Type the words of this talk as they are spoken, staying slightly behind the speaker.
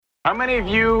How many of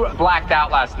you blacked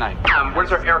out last night? Where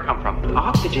does our air come from?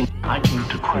 Oxygen. I came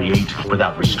to create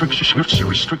without restriction.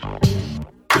 People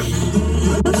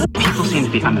seem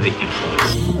to be under the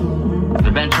influence.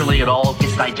 Eventually, it all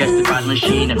gets digested by the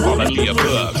machine and all of the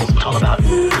above. It's all about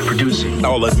producing.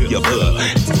 All of the above.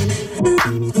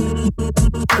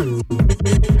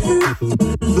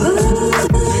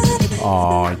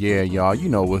 Aw, yeah, y'all, you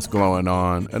know what's going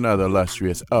on. Another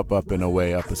illustrious Up, and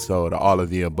Away episode of All of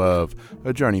the Above,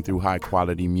 a journey through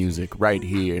high-quality music right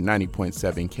here,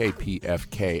 90.7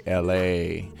 KPFK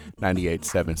LA,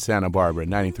 98.7 Santa Barbara,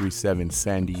 93.7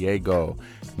 San Diego,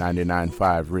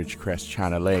 99.5 Ridgecrest,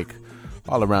 China Lake,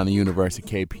 all around the universe at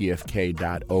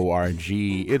kpfk.org.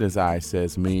 It is I,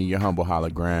 says me, your humble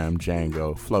hologram,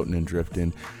 Django, floating and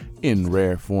drifting in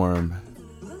rare form,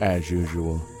 as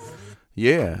usual.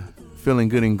 Yeah. Feeling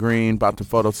good and green, about to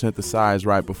photosynthesize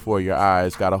right before your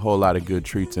eyes. Got a whole lot of good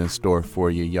treats in store for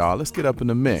you, y'all. Let's get up in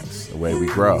the mix, the way we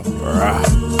grow. Rah.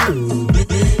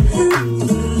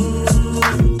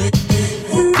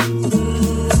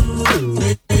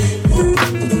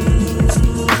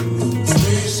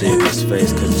 Serious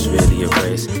face, cause it's really a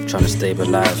race. Trying to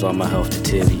stabilize while my health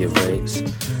deteriorates.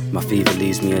 My fever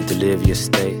leaves me in delirious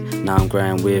state. Now I'm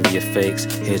growing weary of fakes.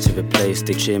 Here to replace,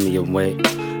 they cheer me and wait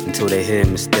until they hear a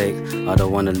mistake. I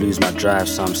don't wanna lose my drive,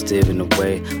 so I'm steering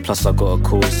away. Plus I got a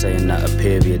call saying that a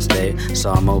period's late,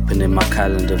 so I'm opening my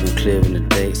calendar and clearing the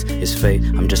dates. It's fate,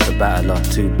 I'm just a battler,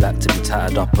 too black to be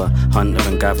tattered up. A hunter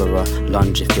and gatherer,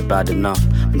 lunge if you're bad enough.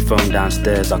 Been thrown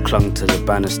downstairs, I clung to the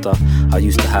banister. I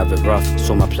used to have it rough,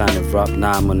 saw my plan erupt.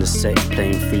 Now I'm on the set,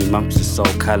 playing 3 months of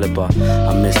Soul Calibur.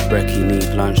 I miss brekkie,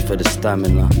 need lunch for the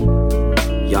stamina.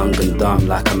 Young and dumb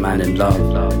like a man in love.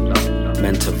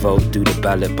 Meant to vote, do the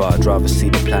ballot, but I'd rather see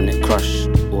the planet crush.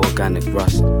 Organic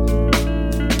rust.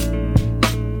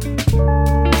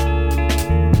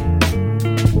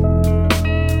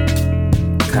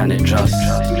 Can it just?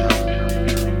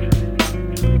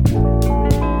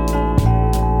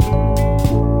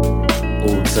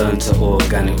 All turn to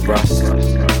organic rust.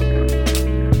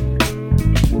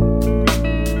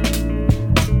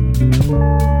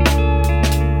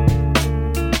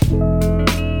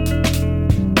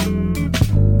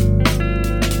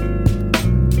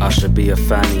 Should be a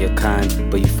fan of your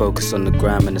kind, but you focus on the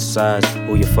gram and the size.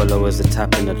 All your followers are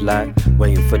tapping the like,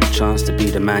 waiting for the chance to be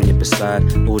the man you're beside.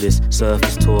 All this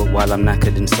surface talk while I'm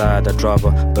knackered inside. I'd rather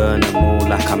burn them all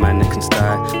like I'm Anakin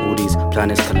style. All these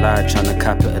planets collide, trying to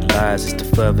capitalize. It's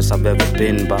the furthest I've ever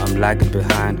been, but I'm lagging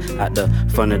behind. At the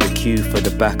front of the queue for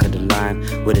the back of the line,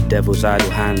 with the devil's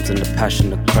idle hands and the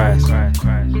passion of Christ.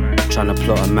 Trying to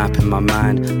plot a map in my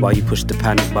mind while you push the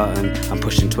panic button. I'm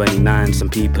pushing 29, some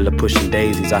people are pushing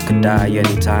daisies. I could die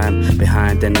anytime,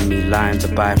 behind enemy lines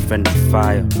or by a friendly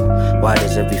fire. Why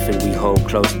does everything we hold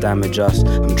close damage us?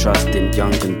 I'm trusting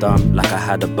young and dumb like I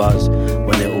had a buzz.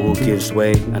 When it all gives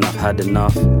way and I've had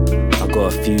enough, I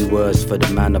got a few words for the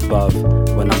man above.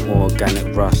 When I'm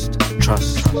organic rust,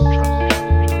 trust.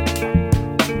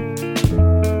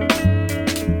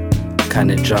 Can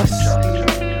it just?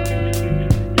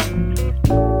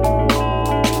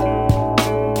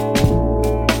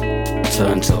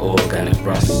 Turn to organic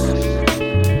rust.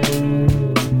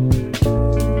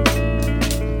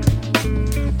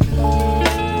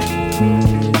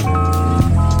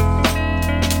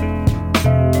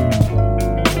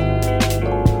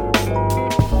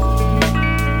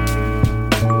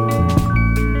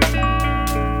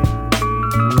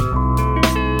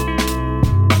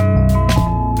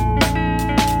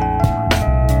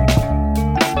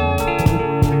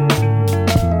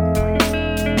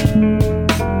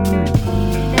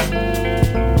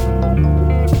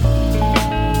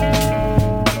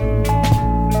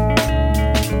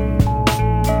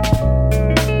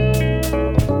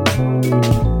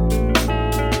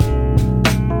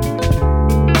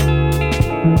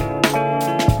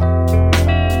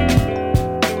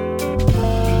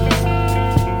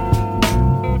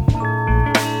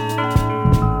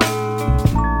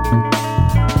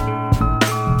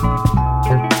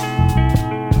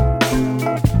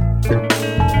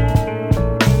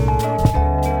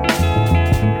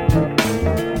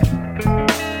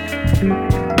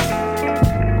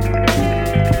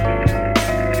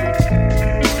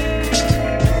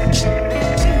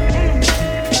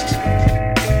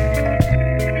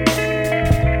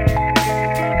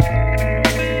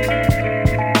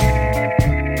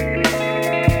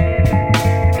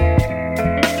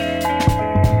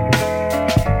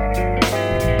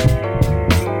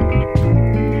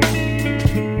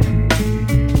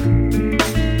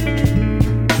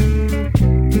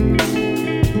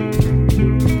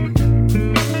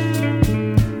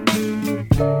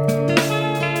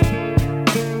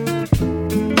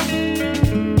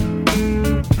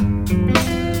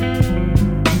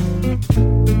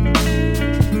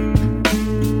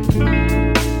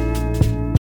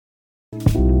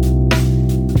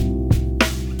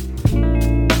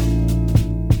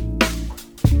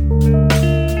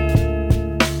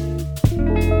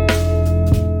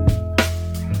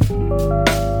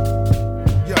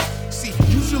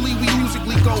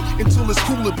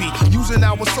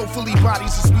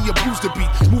 the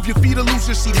beat. Move your feet or lose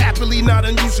your seat happily, not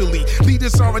unusually.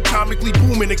 Leaders are atomically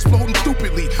booming, exploding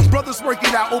stupidly. Brothers work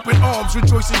it out, open arms,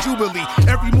 rejoicing jubilee.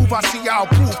 Every move I see, I'll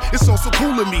prove. It's also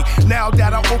cool to me. Now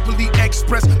that I openly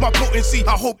express my potency,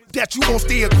 I hope that you all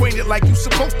stay acquainted like you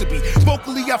supposed to be.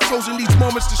 Vocally, I've chosen these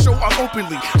moments to show I'm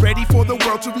openly ready for the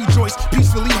world to rejoice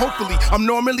peacefully, hopefully. I'm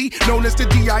normally known as the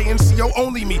DINCO,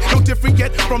 only me. No different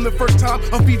yet from the first time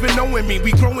of even knowing me.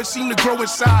 We grow and seem to grow in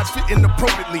size, fitting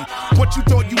appropriately. What you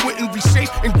thought you wouldn't reshape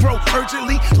and grow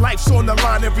urgently. Life's on the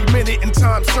line every minute and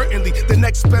time, certainly. The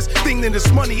next best thing than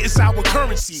this money is our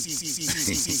currency.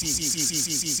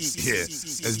 Yeah,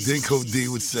 as Dinko D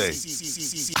would say,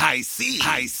 I see.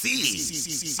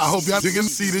 I hope y'all can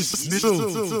see this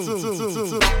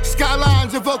too.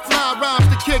 Skylines evoke fly rhymes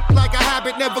to kick like a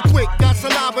habit, never quick. Got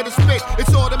saliva to spit,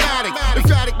 it's automatic.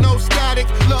 Emphatic, no static,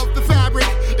 love the fabric.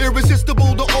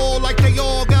 Irresistible to all, like they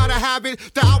all gotta have it.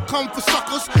 The outcome for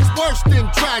suckers is worse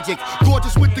than tragic.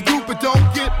 Gorgeous with the group, but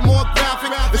don't get more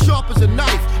graphic. As sharp as a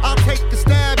knife, I'll take the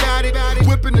stab at it.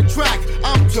 Whipping the track,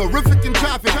 I'm terrific in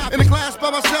traffic. In a class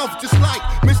by myself, just like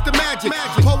Mr. Magic.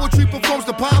 Poetry performs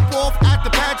the pop off at the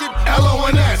pageant.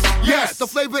 LONS, yes, the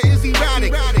flavor is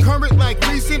erratic. Current like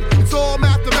recent, it's all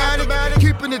mathematic.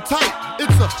 Keeping it tight,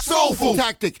 it's a soulful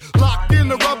tactic. Locked in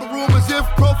the rubber room as if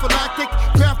prophylactic.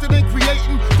 Crafting and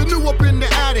creating the new up in the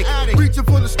attic. Reaching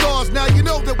for the stars, now you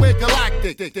know that we're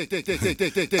galactic.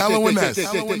 LONS.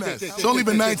 It's only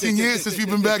been 19 years since we've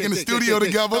been back in the studio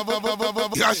together.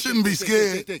 Y'all shouldn't be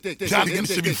scared. Y'all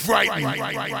should be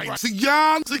frightened. See,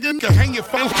 y'all can hang your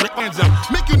phone hands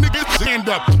up. Make your niggas stand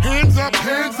up. Hands up,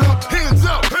 hands up, hands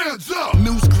up, hands up.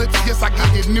 News clips, yes, I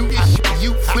got it new ish.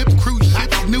 You flip cruise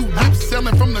ships, new whips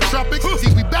selling from the tropics.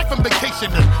 See, we back from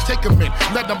vacation and take them in.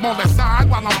 Let them on the side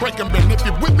while I'm breaking bin. If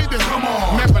you're with me, then come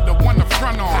on. Never the one to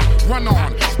front on, run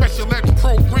on. Special ed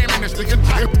programming is the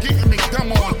entire getting me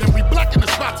dumb on. Then we black in the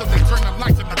spot till they turn the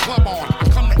lights in the club on. I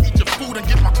come to eat your food and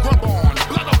get my grub on.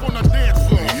 Blood up on the dance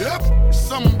floor. Yep.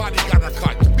 Somebody got a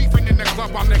cut. Beefing in the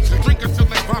club, I'm next to drink until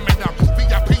they vomit up.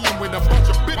 VIPing with a bunch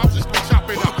of bitches, I'll just chop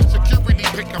it up. Security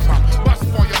pick them up. Bust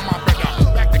for your mom better.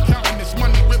 Back to counting this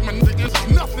money with my niggas.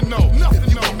 Nothing, no.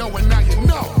 You don't know and now you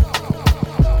know.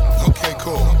 Okay,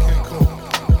 cool.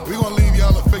 We gonna leave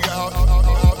y'all to figure out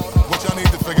what y'all need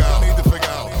to figure out.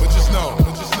 But just know,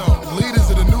 leaders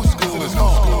of the new school is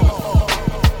home.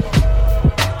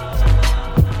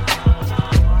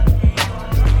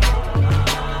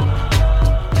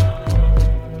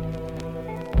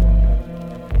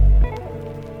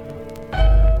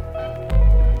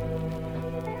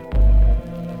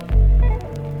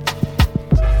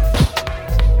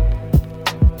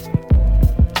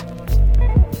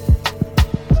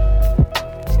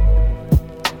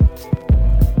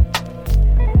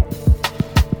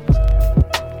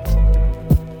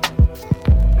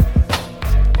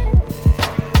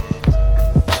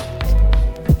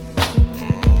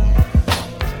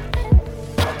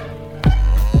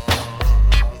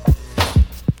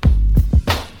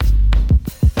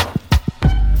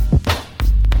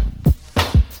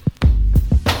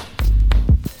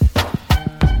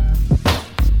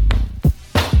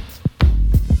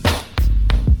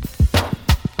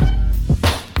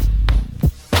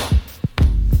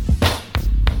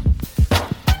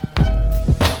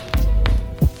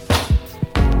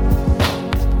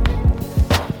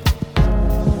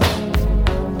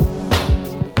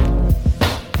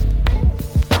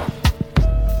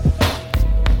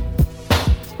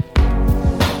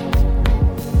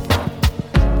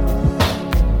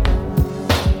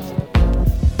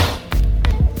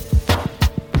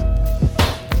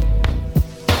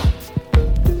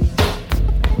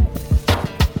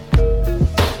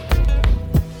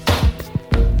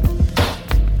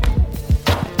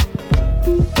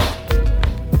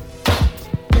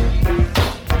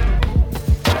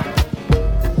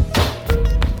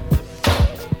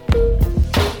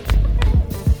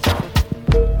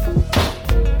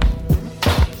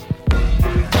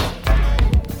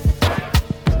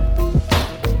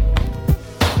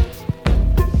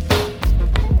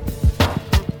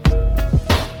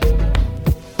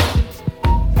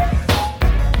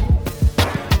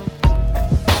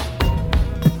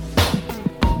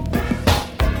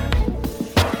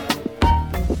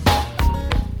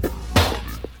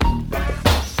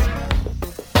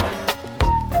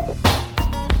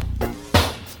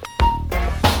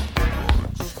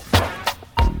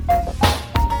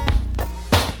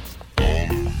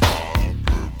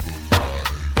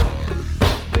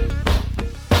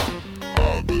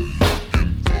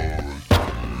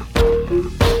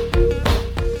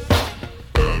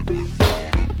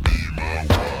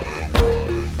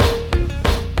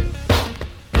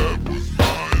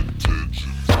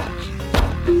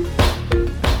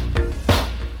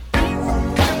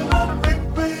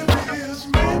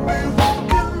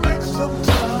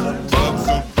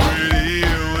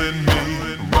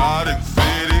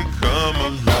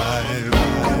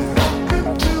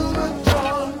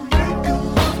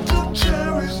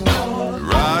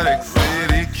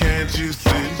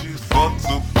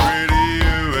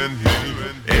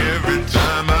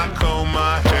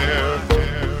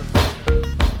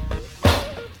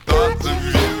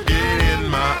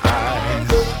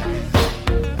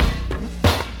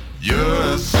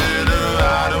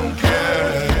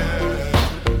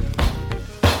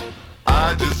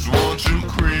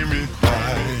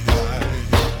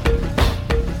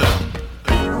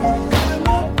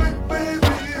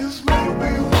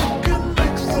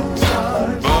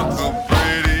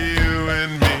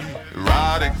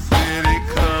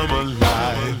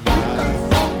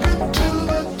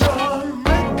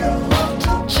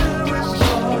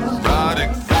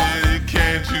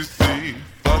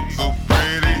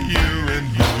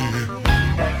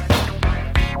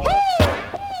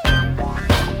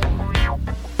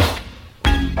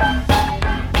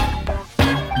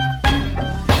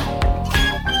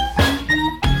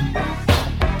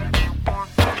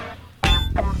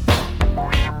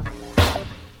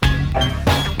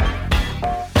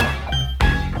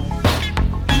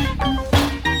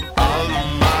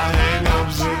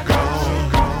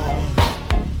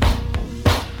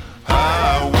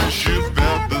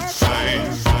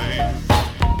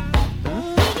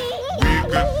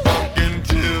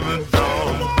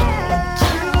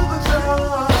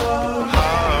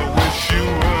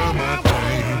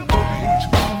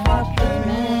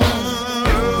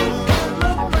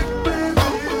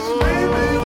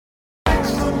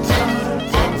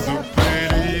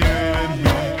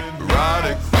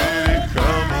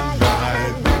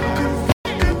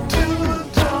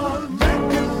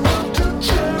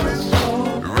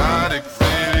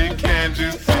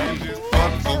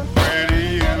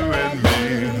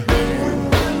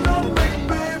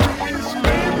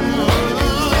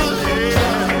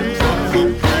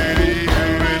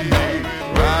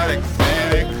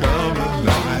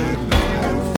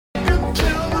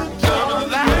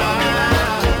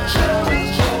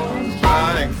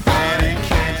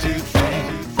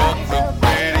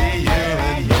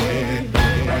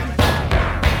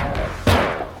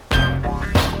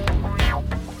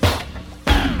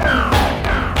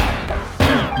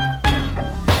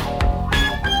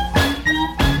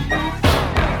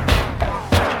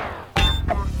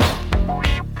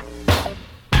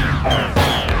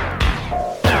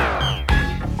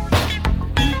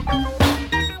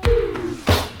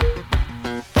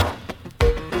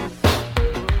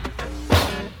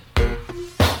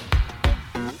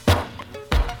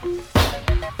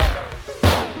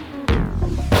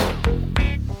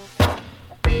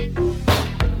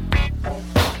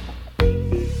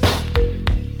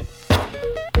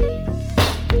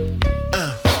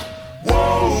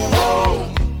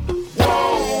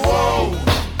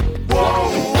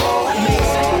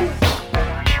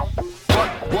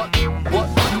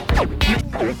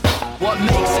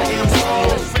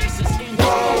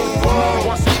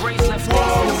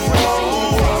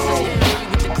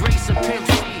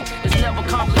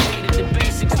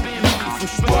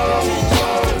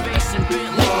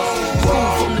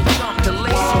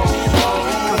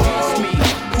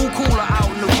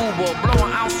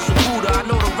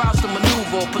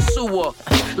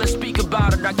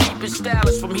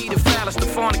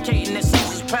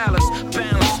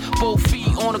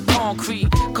 concrete.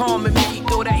 Calm and me,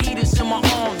 throw that heaters in my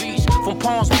arm reach. From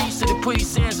Palm Beach to the pretty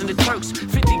sands and the Turks.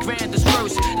 50 grand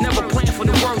dispersed. Never planned for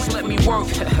the worst, let me work.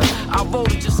 I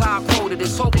voted just how I quoted.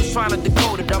 This hope was trying to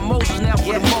decode it. Emotions now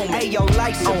for the moment. Hey, yo,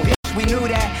 life's a bitch. We knew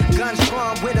that. Guns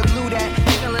drawn with a loot at.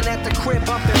 Chillin' at the crib,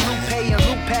 bumpin' Lupe and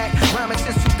Lupac. Rhyming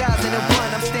since 2001.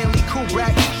 I'm Stanley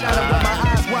Kubrick. Shining with my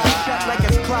eyes wide shut like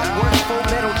it's clockwork. Full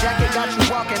metal jacket got you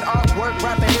walking artwork.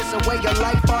 Rapping is a way of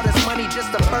life. All this money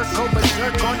just a first. Go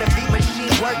berserk on the beat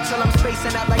machine. Work till I'm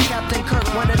spacing out like Captain Kirk.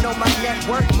 Wanna know my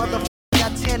network? Motherfucker.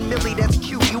 Got 10 milli, that's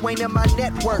cute, you ain't in my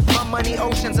network. My money,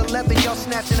 Ocean's 11, y'all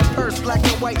snatching a purse. Black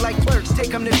and white like clerks, take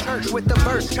them to church with the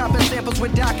verse. Chopping samples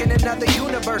with Doc in another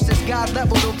universe. It's God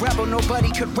level, the rebel,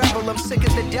 nobody could rebel. I'm sick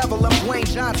as the devil, I'm Dwayne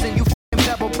Johnson. You f***ing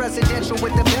pebble, presidential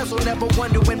with the bezel. Never one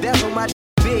to embezzle my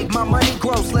big, my money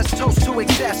grows, let's toast to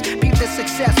excess. Beat the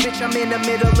success, bitch, I'm in the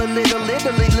middle of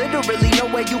literally. No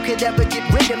way you could ever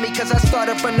get rid of me, cause I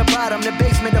started from the bottom, the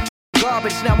basement of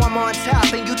garbage. Now I'm on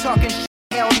top and you talking shit,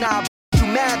 hell nah. You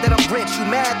mad that I'm rich, you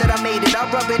mad that I made it. I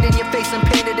rub it in your face and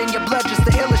paint it in your blood just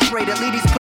to illustrate it. Leave these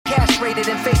castrated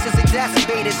and faces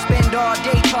exacerbated. Spend all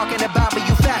day talking about me,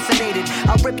 you fascinated.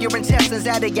 I'll rip your intestines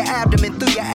out of your abdomen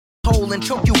through your asshole and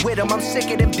choke you with them. I'm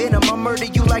sicker than venom. I'll murder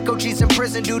you like OGs in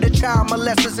prison due to child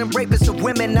molesters and rapists of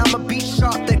women. I'm a beach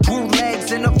shark that grew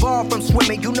legs and evolved from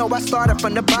swimming. You know I started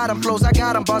from the bottom. Flows, I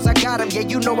got them. Bars, I got them. Yeah,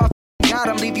 you know I got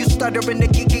him. Leave you stuttering the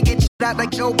get shit out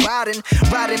like Joe Biden.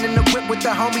 Riding in the whip with the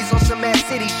homies on some Mad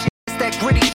City shit. It's that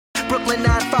gritty shit. Brooklyn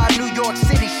 9-5, New York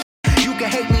City shit. You can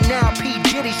hate me now, P.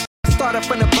 Diddy shit. Started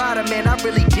from the bottom, man, I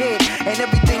really did. And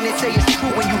everything they say is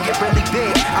true when you get really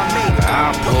big. I made it.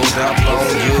 I pulled up on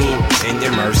you in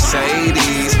your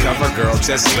Mercedes. Cover girl,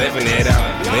 just living it up,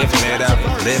 living it up,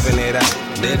 living it up,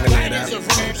 living it up.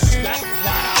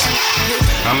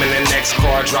 I'm in the next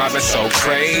car driving so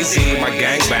crazy. My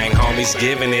gangbang homies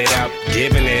giving it up,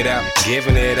 giving it up,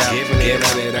 giving it up, giving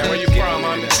it up. Where you from,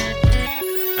 homie?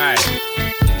 Alright.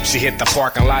 She hit the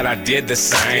parking lot, I did the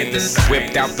same.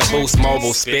 Whipped out the Boost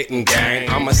Mobile spitting gang.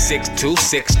 I'm a 6'2",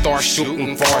 6-star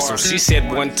shooting force. So she said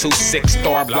 126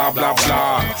 star, blah, blah,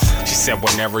 blah. She said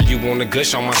whenever you want a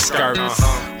gush on my skirt,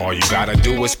 all you gotta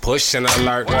do is push and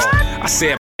alert. I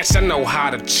said, I know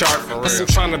how to chart. Plus I'm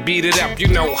trying to beat it up, you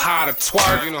know how to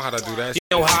twerk. You know how to do that. You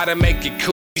know how to make it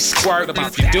cool. Squirt,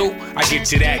 if you do, I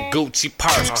get you that Gucci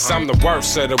purse. Cause I'm the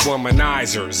worst of the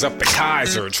womanizers up the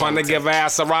Kaiser. Trying to give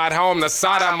ass a ride home, the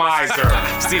sodomizer.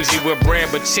 Stingy with bread,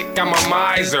 but chick, I'm a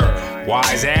miser.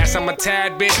 Wise ass, I'm a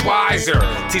tad bit wiser.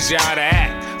 Teach you how to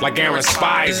act like Aaron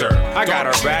Spicer. I got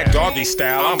her back, doggy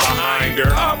style, I'm behind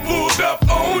her. I pulled up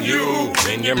on you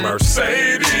in your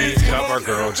Mercedes. Cover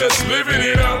girl, just living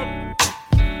it up.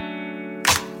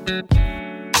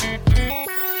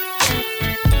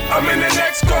 I'm in the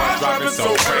next car, driving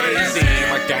so crazy.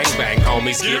 My gangbang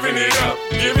homies giving it up,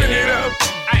 giving it up.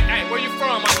 Hey, where you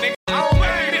from, my nigga? I don't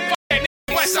really get that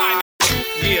nigga West Side.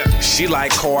 Yeah. She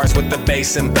like cars with the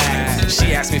bass and back.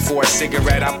 She asked me for a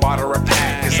cigarette, I bought her a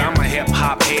pack. Cause I'm a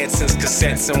hip-hop head since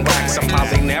cassettes and wax. I'll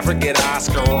probably never get an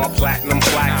Oscar or a platinum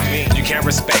plaque. You can't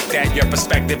respect that, your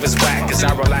perspective is whack. Cause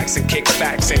I relax and kick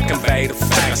facts and convey the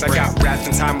facts. I got raps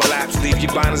in time elapse, leave you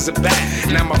blind as a bat.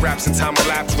 Now my raps in time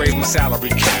elapse, raise my salary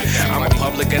cap. I'm a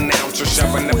public announcer,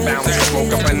 shoving the bouncer.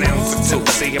 Smoke up an ounce or two,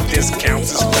 see if this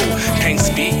counts as cool. Can't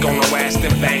speak on the West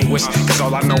and vanquish. Cause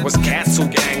all I know is cats who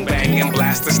gangbang and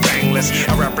blast the stainless.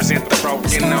 I represent the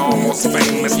broken, almost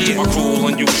famous. My cruel,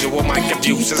 unusual, my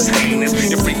abuse is heinous.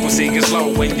 Your frequency is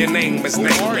low and your name is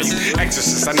nameless.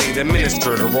 Exorcist, I need a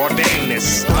minister to ordain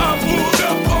this. I pulled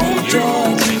up on you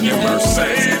in your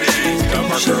Mercedes. Got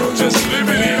my girl just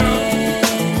living it up.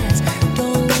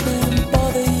 Don't let them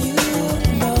bother you,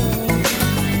 no.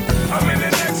 I'm in the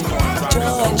next car,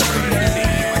 driving so crazy.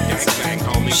 My gangbang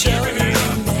homies giving it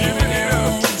up, giving it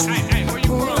up. Hey, where you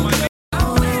from, my nigga?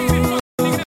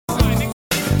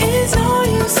 It's all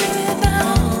you sit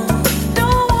down.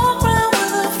 Don't walk around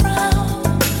with a frown.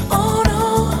 Oh no,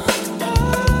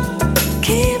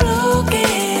 keep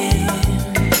looking.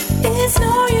 It's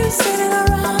no use sitting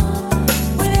around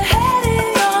with your head in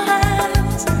your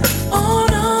hands. Oh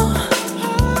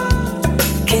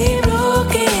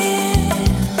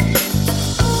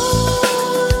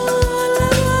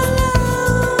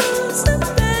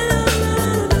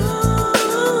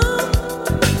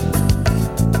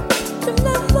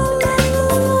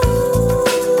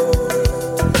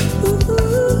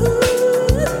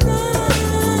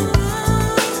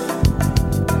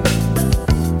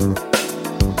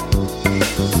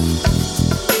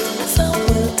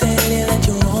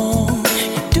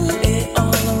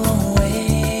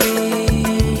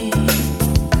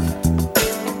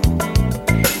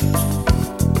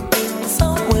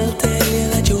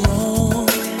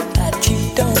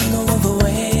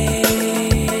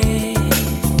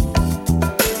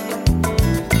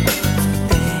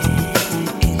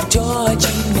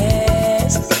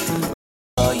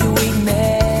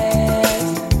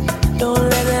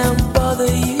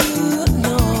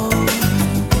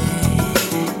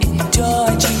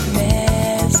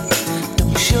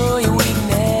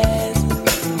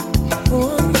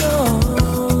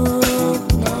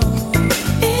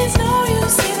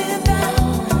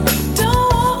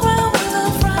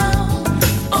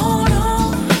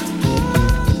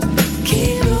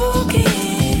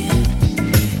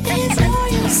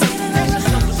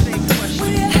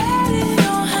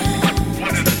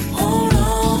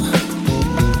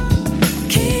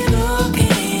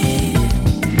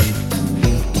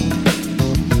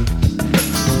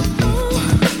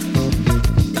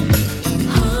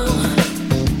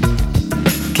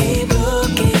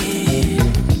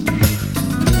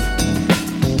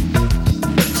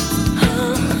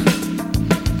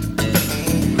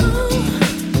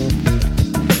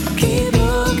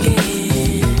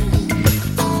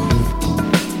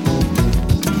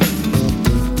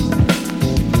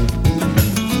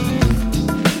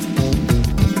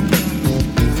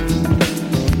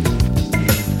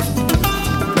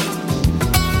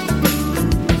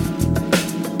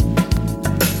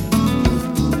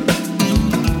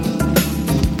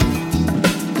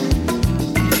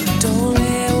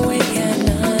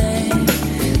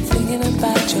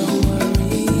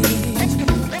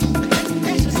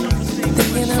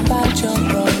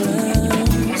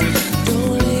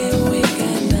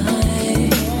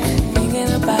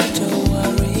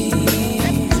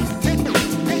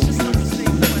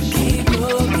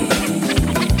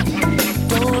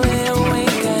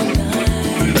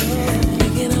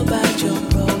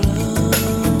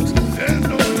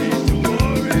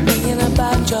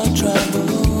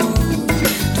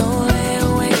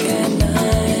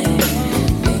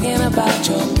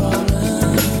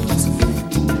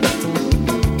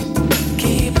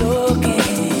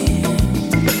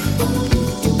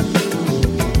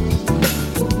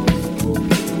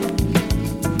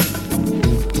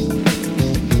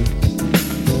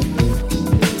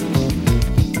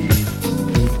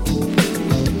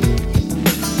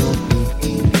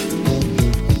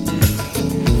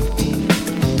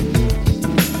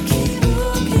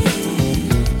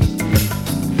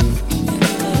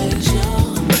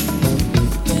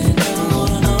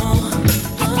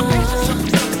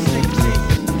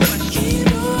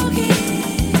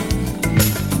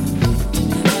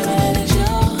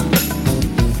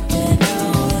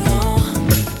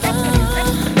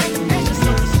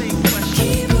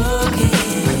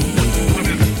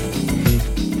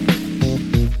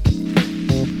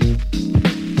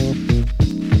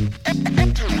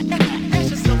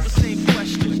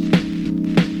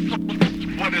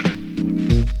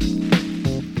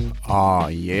Oh,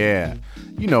 yeah.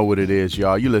 You know what it is,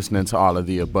 y'all. You're listening to All of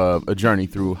the Above, a journey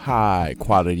through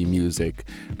high-quality music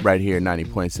right here at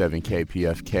 90.7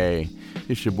 KPFK.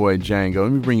 It's your boy Django.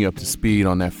 Let me bring you up to speed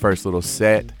on that first little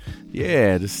set.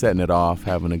 Yeah, just setting it off,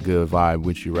 having a good vibe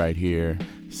with you right here.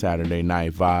 Saturday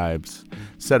night vibes.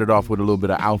 Set it off with a little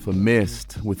bit of Alpha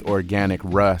Mist with Organic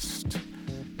Rust.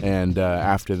 And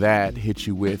after that, hit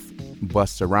you with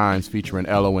Busta Rhymes featuring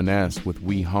LONS with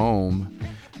We Home.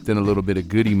 Then a little bit of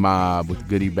Goody Mob with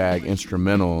Goody Bag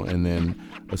Instrumental. And then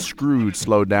a screwed,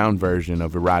 slowed down version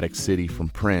of Erotic City from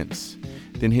Prince.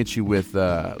 Then hit you with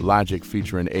Logic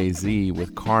featuring AZ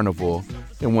with Carnival.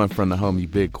 Then one from the homie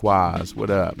Big Quaz. What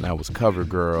up? That was Cover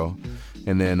Girl.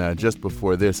 And then just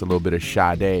before this, a little bit of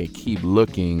Sade, Keep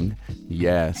Looking.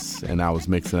 Yes. And I was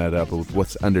mixing that up with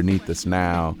What's Underneath Us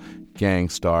Now.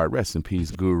 Gangstar, rest in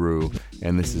peace, Guru.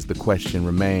 And this is The Question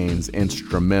Remains,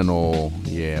 instrumental.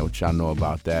 Yeah, what y'all know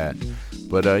about that.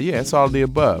 But yeah, it's all the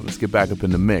above. Let's get back up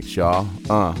in the mix, y'all.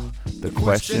 The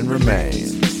question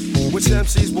remains. Which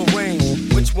MCs will reign?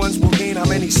 Which ones will gain? How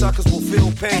many suckers will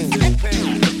feel pain?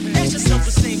 Ask yourself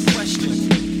the same question.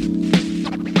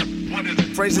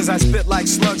 Phrases I spit like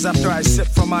slugs after I sip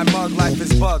from my mug. Life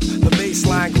is bug. The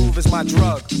baseline groove is my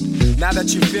drug. Now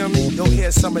that you feel me, you'll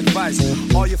hear some advice.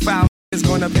 All your foul is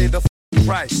gonna pay the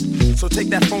price. So take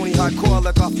that phony hardcore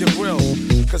look off your grill.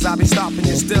 Cause I'll be stopping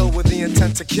you still with the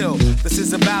intent to kill. This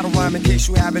is a battle rhyme in case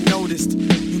you haven't noticed.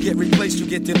 You get replaced, you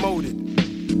get demoted.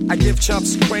 I give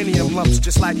chumps cranium lumps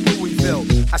just like Louisville.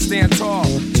 I stand tall,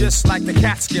 just like the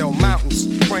Catskill Mountains.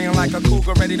 Praying like a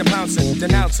cougar ready to pounce and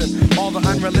denouncing all the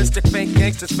unrealistic fake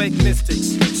gangsters, fake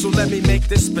mystics. So let me make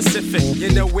this specific.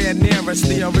 You're nowhere near us,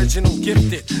 the original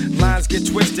gifted. Lines get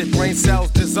twisted, brain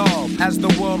cells dissolve. As the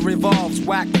world revolves,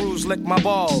 whack crews lick my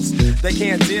balls. They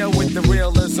can't deal with the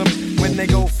realism. When they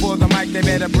go for the mic, they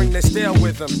better bring their steel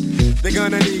with them. They're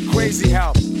gonna need crazy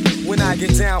help. When I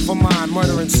get down for mine,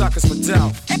 murdering suckers for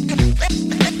Delph.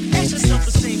 Ask yourself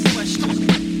the same question.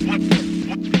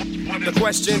 The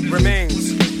question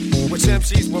remains. Which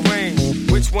MCs will reign?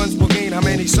 Which ones will gain? How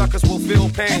many suckers will feel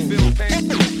pain?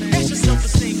 Ask yourself the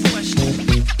same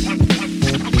question.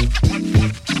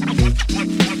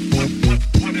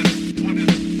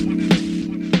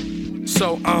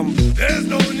 So, there's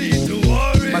no need to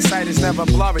worry. My sight is never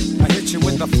blurry. I hit you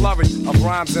with a flurry of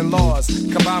rhymes and laws.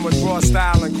 Combined with raw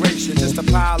style and grace. You're just a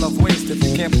pile of waste if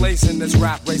you can't place in this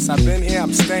rap race. I've been here,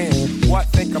 I'm staying. What,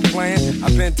 think I'm playing?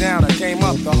 I've been down, I came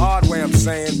up the hard way, I'm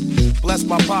saying. Bless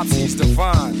my pops, he's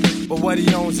divine. But what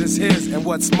he owns is his, and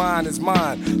what's mine is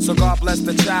mine. So God bless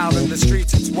the child in the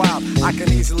streets, it's wild. I can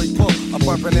easily pull a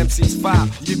bumpin' MC's file.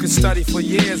 You could study for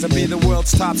years and be the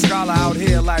world's top scholar out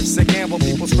here. Life's a gamble,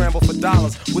 people scramble for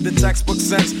dollars. With the textbook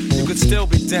sense, you could still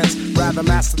be dense. Rather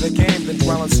master the game than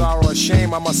dwell in sorrow or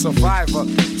shame. I'm a survivor,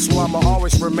 so I'ma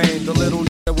always remain the little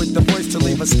nigga with the voice to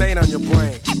leave a stain on your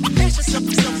brain. Ask yourself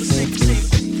the same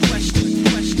question.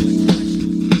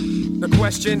 The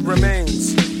question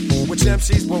remains. Which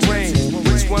MCs will reign?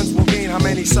 Which ones will gain? How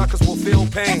many suckers will feel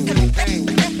pain?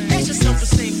 Ask yourself the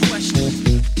same question.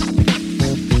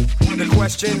 The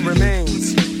question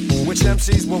remains. Which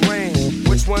MCs will reign?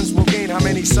 Which ones will gain? How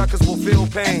many suckers will feel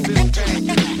pain?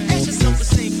 Ask yourself the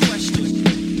same question.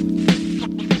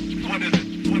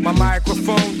 My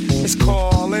microphone is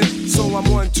calling, so I'm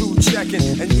 1, 2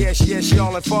 checking. And yes,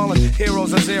 y'all are falling.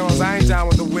 Heroes are zeros, I ain't down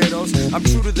with the widows. I'm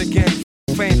true to the game.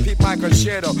 Fame, peep my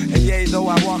concerto. And yea, though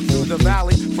I walk through the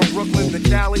valley from Brooklyn to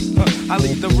Cali, I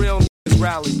lead the real niggas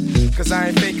rally. Cause I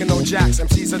ain't faking no jacks,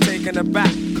 MCs are taking it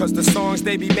back. Cause the songs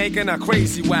they be making are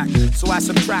crazy whack. So I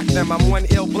subtract them, I'm one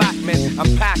ill black man.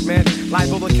 I'm Pac-Man,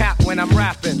 liable to cap when I'm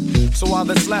rapping. So all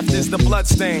that's left is the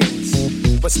bloodstains.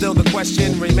 But still the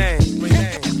question remains.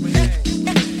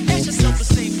 Ask yourself the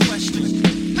same question.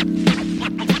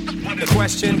 The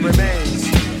question remains.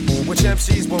 Which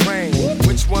MCs will reign?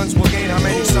 Which ones will gain? How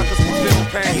many suckers will feel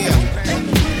pain?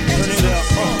 Turn it up,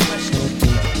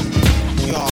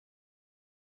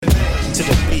 to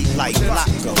the beat like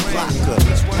Flocka.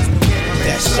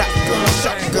 That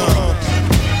shotgun.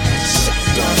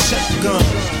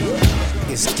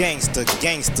 It's gangster,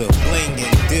 bling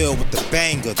and deal with the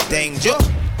banger, danger.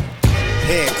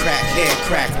 Head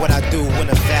crack, what I do when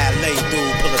a valet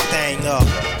dude pull a thing up.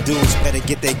 Dudes better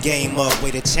get their game up,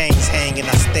 where the chains hanging,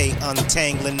 I stay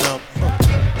untangling them.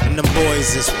 And them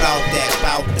boys is bout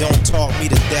that, don't talk me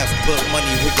to death, put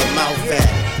money with your mouth at.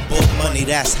 Book money,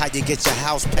 that's how you get your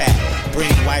house packed.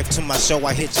 Bring wife to my show,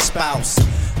 I hit your spouse.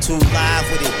 Too live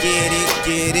with it,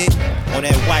 get it. On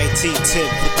that white tee tip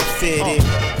with the fitted.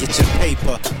 Get your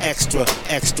paper, extra.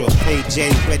 Page J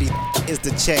ready, is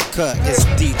the check cut. It's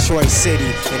Detroit City,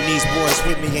 and these boys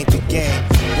with me ain't the gang.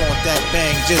 Want that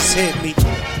bang, just hit me.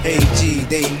 Hey G,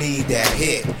 they need that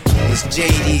hit. It's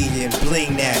JD and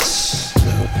bling that shh.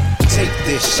 Take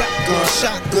this shotgun.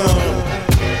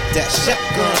 That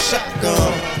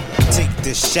shotgun. Take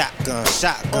this shotgun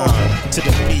to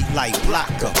the beat like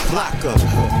blocker.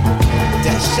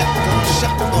 That shotgun.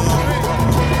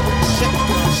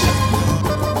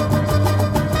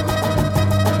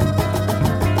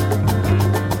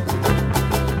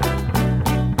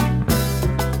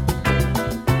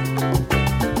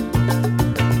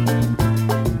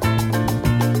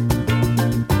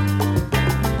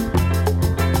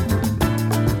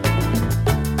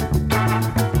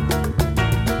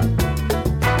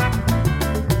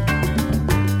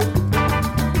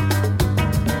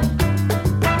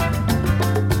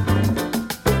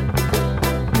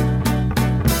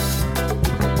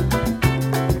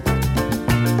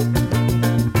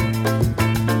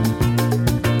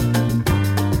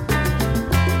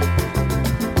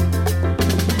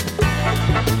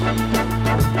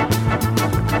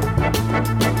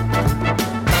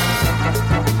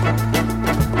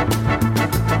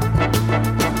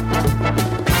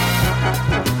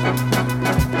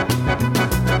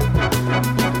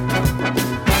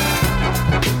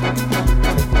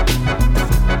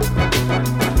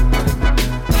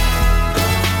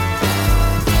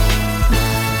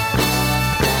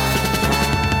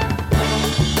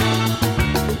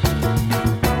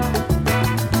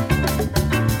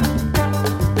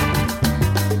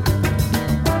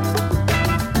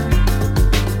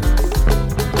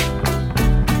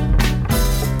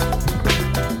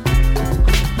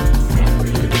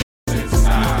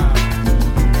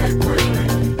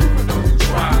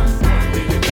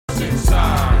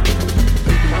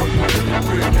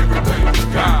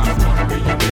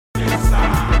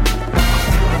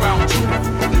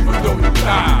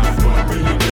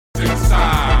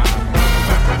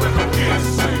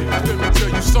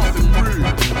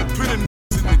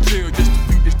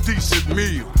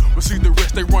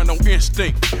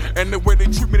 And the way they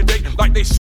treat me today, like they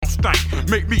stank,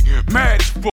 make me mad as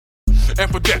fuck. And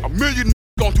for that, a million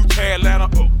gon' do tear Atlanta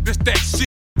up. This that shit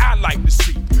I like to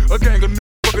see. A gang of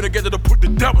working together to put the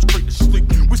devil straight to sleep.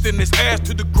 We send his ass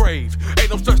to the grave.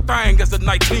 Ain't no such thing as a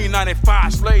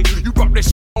 1995 slave. You brought that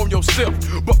shit on yourself.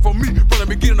 But for me, from the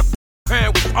beginning, the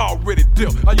hand was already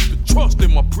dealt. I used to trust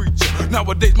in my preacher.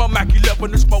 Nowadays, my Mac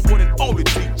 11 is my one and only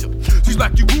teacher. She's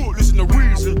like you would listen to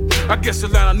reason. I guess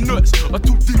Atlanta nuts are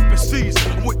too deep in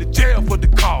season. I went to jail for the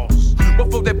cause.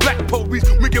 But for that black police,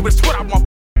 we give a sweat out my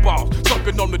balls.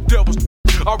 Sucking on the devil's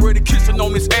already kissing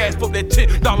on his ass for that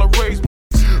 $10 raise.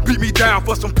 Beat me down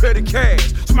for some petty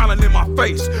cash. Smiling in my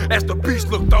face as the beast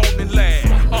looked on and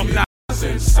laughed. I'm not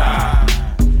inside.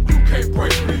 You can't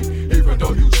break me, even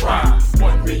though you try.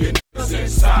 1 million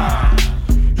inside.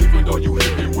 Even though you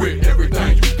hit me with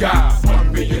everything you got.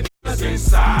 1 million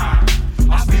inside.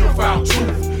 I still found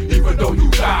truth, even though you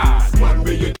died. 1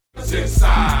 million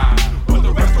inside. But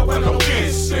the rest of it don't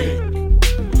insane.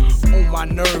 On my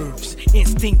nerves,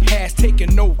 instinct has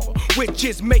taken over, which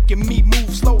is making me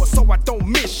move slower so I don't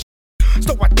miss.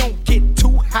 So I don't get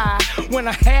too high. When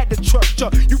I had to trust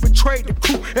you betrayed the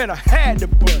crew and I had to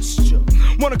bust you.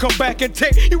 Wanna come back and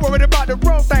take, you worried about the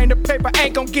wrong thing. The paper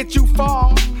ain't gon' get you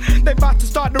far. They about to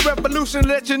start the revolution,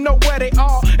 let you know where they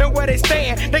are and where they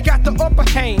stand. They got the upper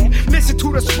hand. Listen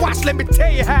to the swats, let me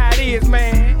tell you how it is,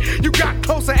 man. You got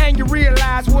closer and you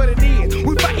realize what it is.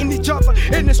 We fighting each other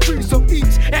in the streets of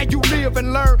East, and you live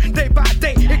and learn day by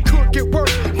day. It could get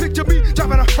worse. Picture me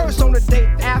driving a hearse on the day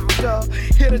after.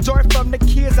 Hear the joy from the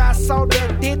kids I saw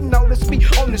that didn't notice me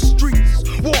on the streets.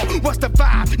 War, what's the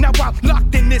vibe? Now I'm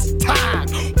locked in this time.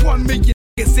 1 million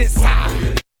niggas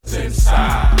inside.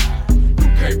 Inside. You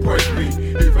can't break me,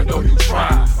 even though you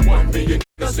try. 1 million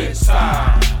niggas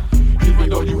inside. Even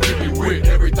though you hit me with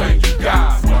everything you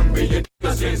got. 1 million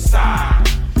niggas inside.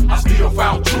 I still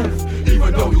found truth,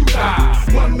 even though you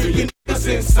died. 1 million niggas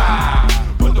inside.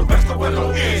 But the rest of it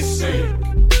don't insane.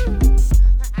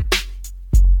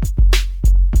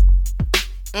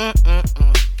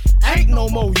 Ain't no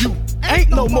more you, ain't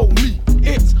no more me.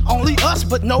 It's only us,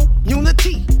 but no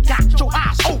unity. Got your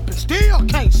eyes open, still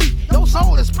can't see. Your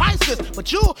soul is priceless,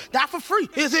 but you'll die for free.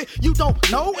 Is it you don't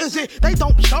know? Is it they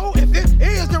don't show? If it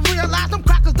is, then realize them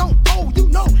crackers don't owe you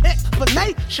no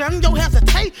explanation. Your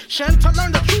hesitation to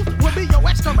learn the truth will be your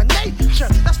extermination.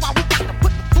 That's why we got to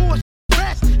put the bullshit to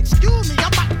rest. Excuse me,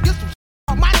 I'm about to get some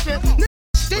on my chest. Niggas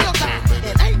still die,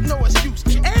 it ain't no excuse.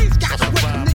 AIDS got you with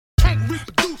niggas can't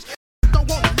reproduce.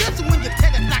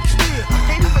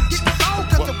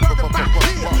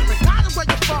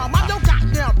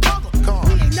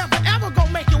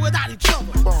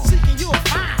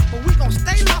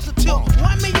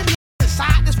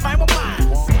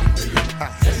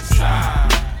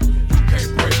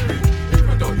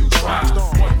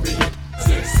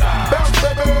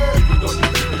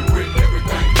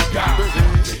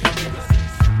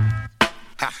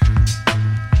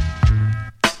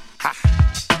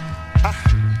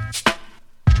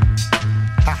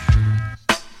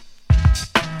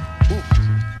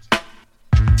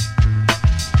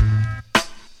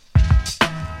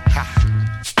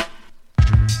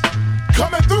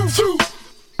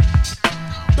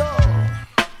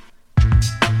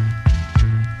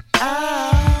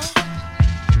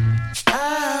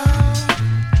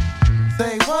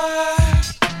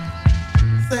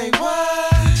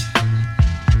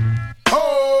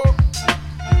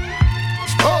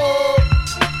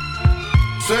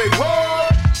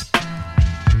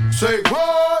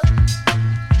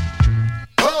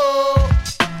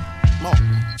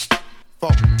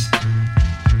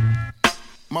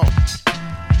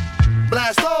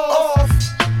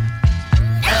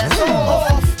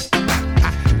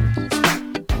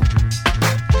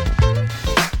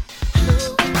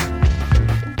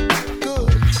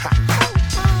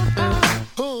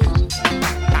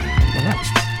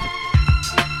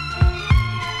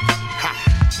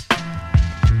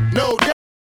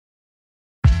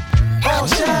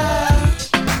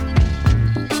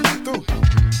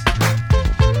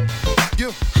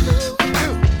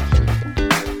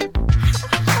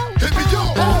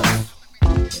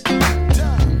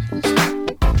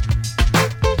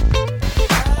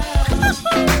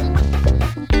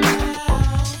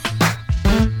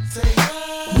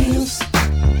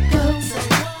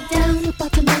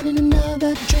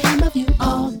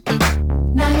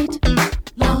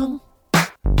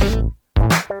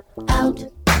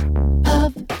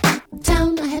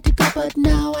 but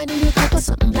now I need a cup of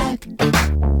something black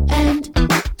and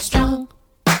strong.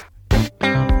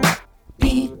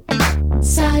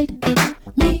 Beside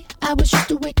me, I was used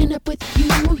to waking up with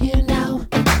you here. Now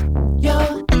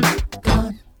you're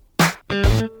gone.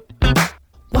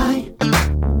 Why?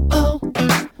 Oh,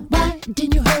 why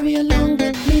didn't you hurry along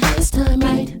with me this time?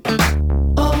 Right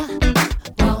or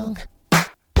wrong?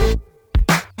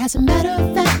 As a matter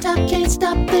of fact, I can't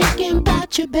stop thinking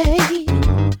about you, babe.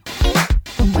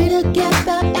 When we're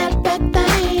together,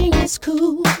 everything is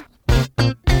cool.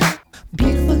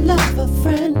 Beautiful lover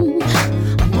friend,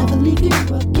 I'll never leave you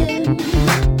again.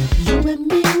 You and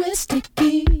me, we're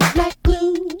sticky like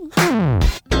glue.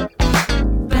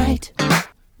 Bright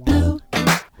blue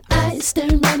eyes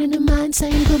staring right into mine,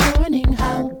 saying good morning.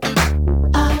 How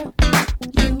are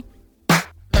you?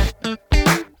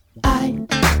 I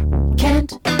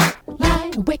can't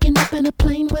lie, waking up in a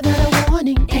plane without a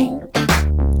warning ain't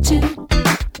too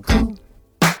cool.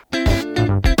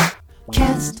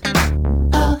 Cast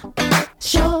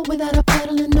ashore without a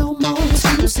paddle and no more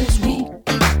excuses. We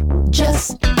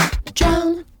just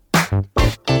drown.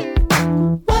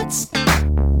 What's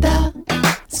the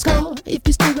score? If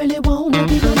you still really wanna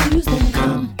be confused, then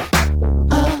come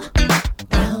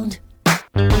around.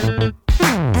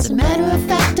 As a matter of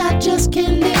fact, I just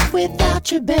can't live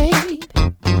without you, babe.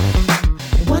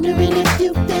 Wondering if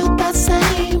you feel the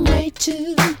same way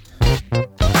too.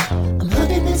 I'm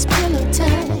hugging this pillow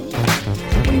tight,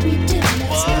 the way we did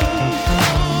last night.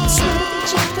 I swear that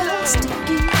you felt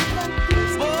sticky like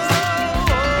this.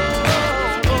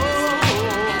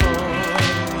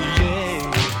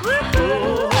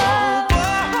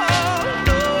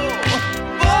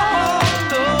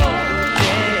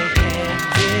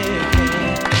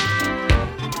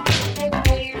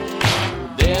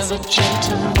 There's a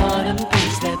gentle autumn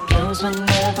breeze that blows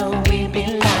whenever we be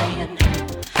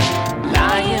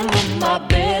lying in my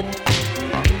bed.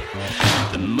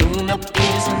 The moon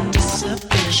appears and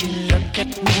disappears. You look at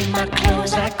me, my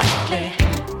clothes I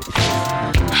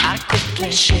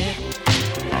quickly shed.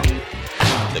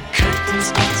 The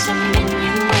curtains dance a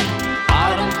minuet.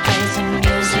 Autumn plays the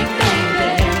music,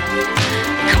 baby.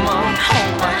 Come on,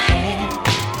 hold my hand.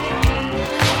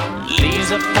 Leaves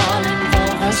are falling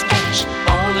for the splash.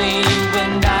 Only you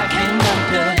and I can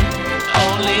wonder.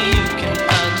 Only you can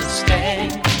understand.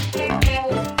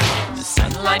 The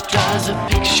sunlight draws a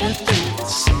picture through the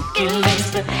silky lace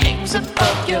that hangs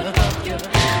above your door.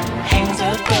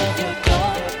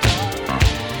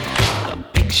 A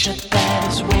picture that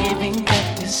is waving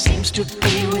that seems to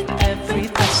be with every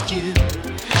thrust you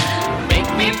make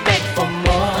me beg for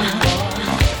more.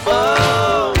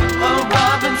 Oh, a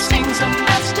robin sings a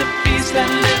masterpiece that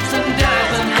lives and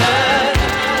dies unheard.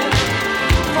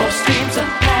 For streams of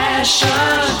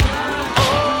passion, a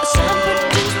sound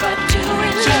produced by two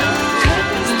in love.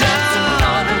 Curtains dancing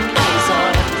on a breeze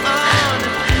on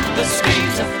the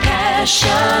screams of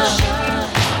passion.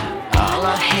 All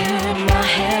I hear in my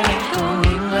head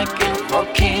echoing like a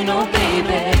volcano,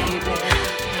 baby.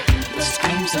 The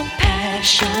screams of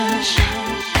passion,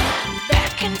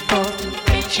 back and forth,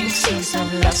 raging seas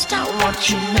of lust. I want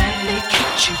you madly,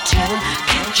 can't you tell?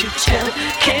 Can't you tell?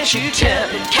 Can't you tell?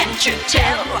 Can't you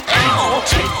tell? Oh,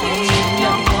 take me in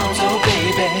your arms, oh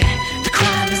baby. The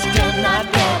crime is done, I'd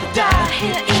rather die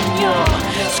here in your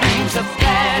screams of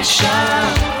passion.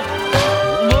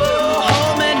 Oh,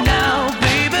 hold me now,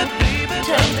 baby.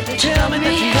 Tell me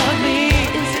that you love me.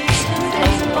 Is it too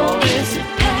late or is it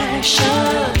passion?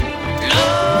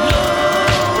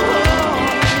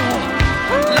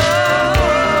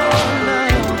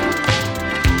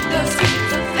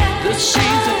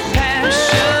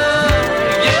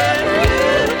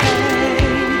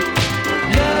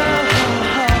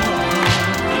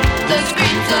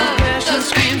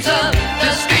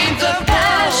 The screams of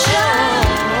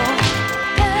passion.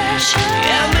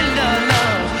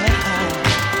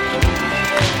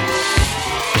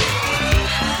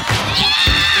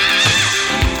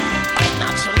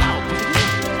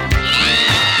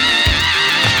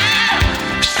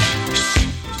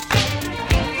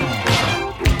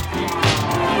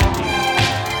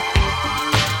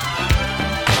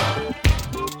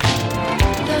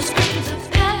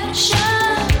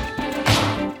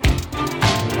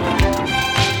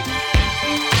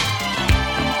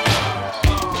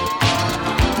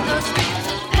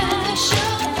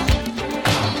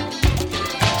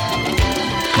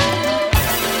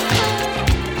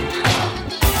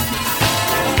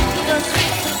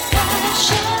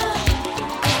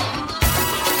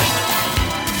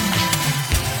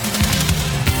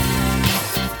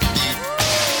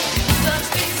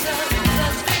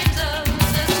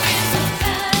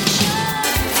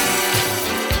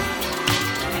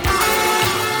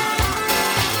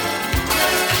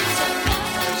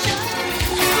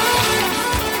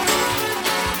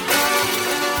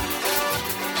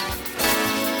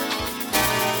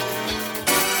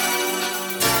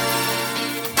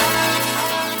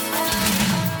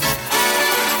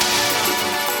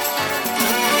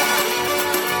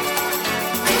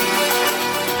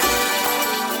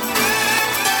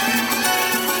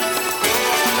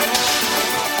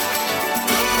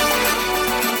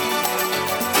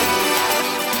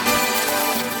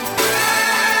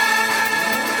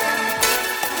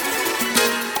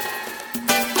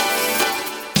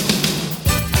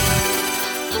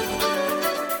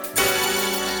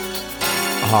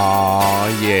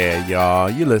 Yeah, y'all,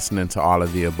 you're listening to All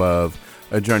of the Above,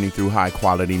 a journey through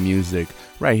high-quality music,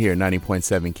 right here,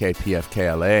 90.7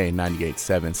 KPFK-LA,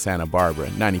 98.7 Santa Barbara,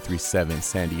 93.7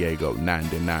 San Diego,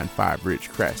 99.5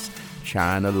 Ridgecrest,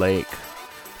 China Lake,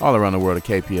 all around the world at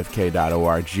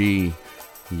kpfk.org.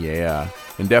 Yeah,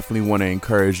 and definitely want to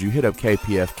encourage you, hit up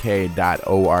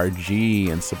kpfk.org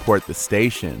and support the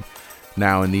station.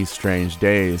 Now, in these strange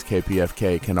days,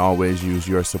 KPFK can always use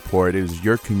your support. It is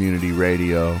your community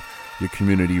radio, your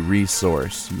community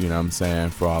resource, you know what I'm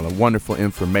saying, for all the wonderful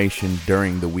information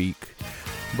during the week.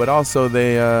 But also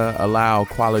they allow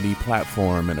quality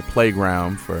platform and a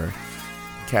playground for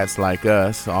cats like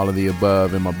us, All of the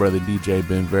Above, and my brother DJ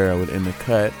Ben Vera with In the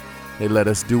Cut. They let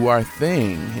us do our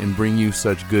thing and bring you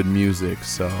such good music.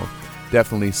 So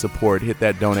definitely support, hit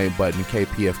that donate button,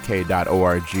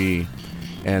 kpfk.org.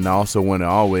 And I also want to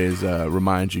always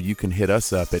remind you, you can hit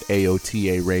us up at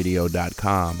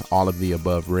aotaradio.com, All of the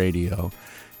Above Radio.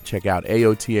 Check out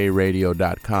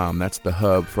aotaradio.com. That's the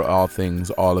hub for all things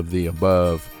All of the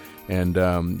Above.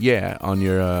 And yeah, on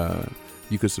your,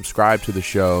 you could subscribe to the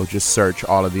show. Just search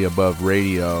All of the Above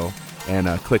Radio and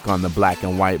click on the black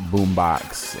and white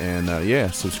boombox. And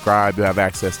yeah, subscribe. You have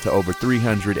access to over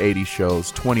 380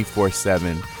 shows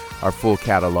 24/7. Our full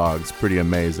catalog's pretty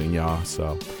amazing, y'all.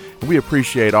 So we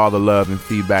appreciate all the love and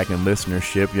feedback and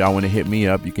listenership. Y'all want to hit me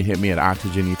up, you can hit me at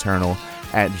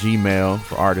oxygeneternal@gmail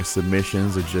for artist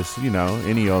submissions or just, you know,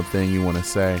 any old thing you want to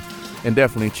say. And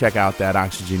definitely check out that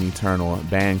Oxygen Eternal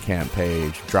Bandcamp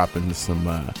page, dropping some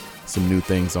new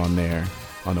things on there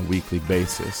on a weekly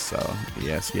basis. So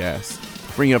yes.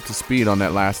 Bring you up to speed on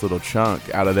that last little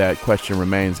chunk out of that Question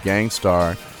Remains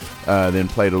Gangstar. Then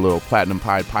played a little Platinum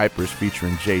Pied Pipers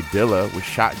featuring Jay Dilla with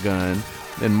Shotgun.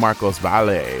 Then Marcos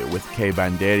Valle with K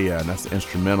Banderia, and that's the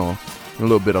instrumental. And a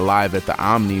little bit of Live at the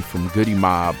Omni from Goody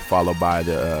Mob, followed by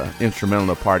the instrumental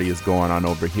the party is going on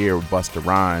over here with Busta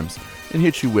Rhymes. And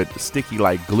hit you with Sticky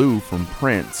Like Glue from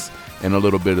Prince, and a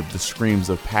little bit of The Screams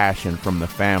of Passion from The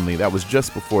Family. That was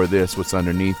just before this. What's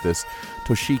underneath this?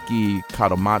 Toshiki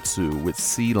Kadomatsu with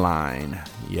Sea Line.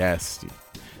 Yes.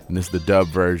 And this is the dub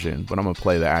version, but I'm going to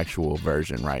play the actual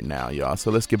version right now, y'all. So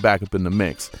let's get back up in the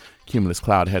mix. Cumulus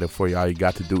Cloud headed for you. All you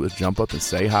got to do is jump up and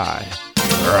say hi.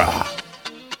 Rah.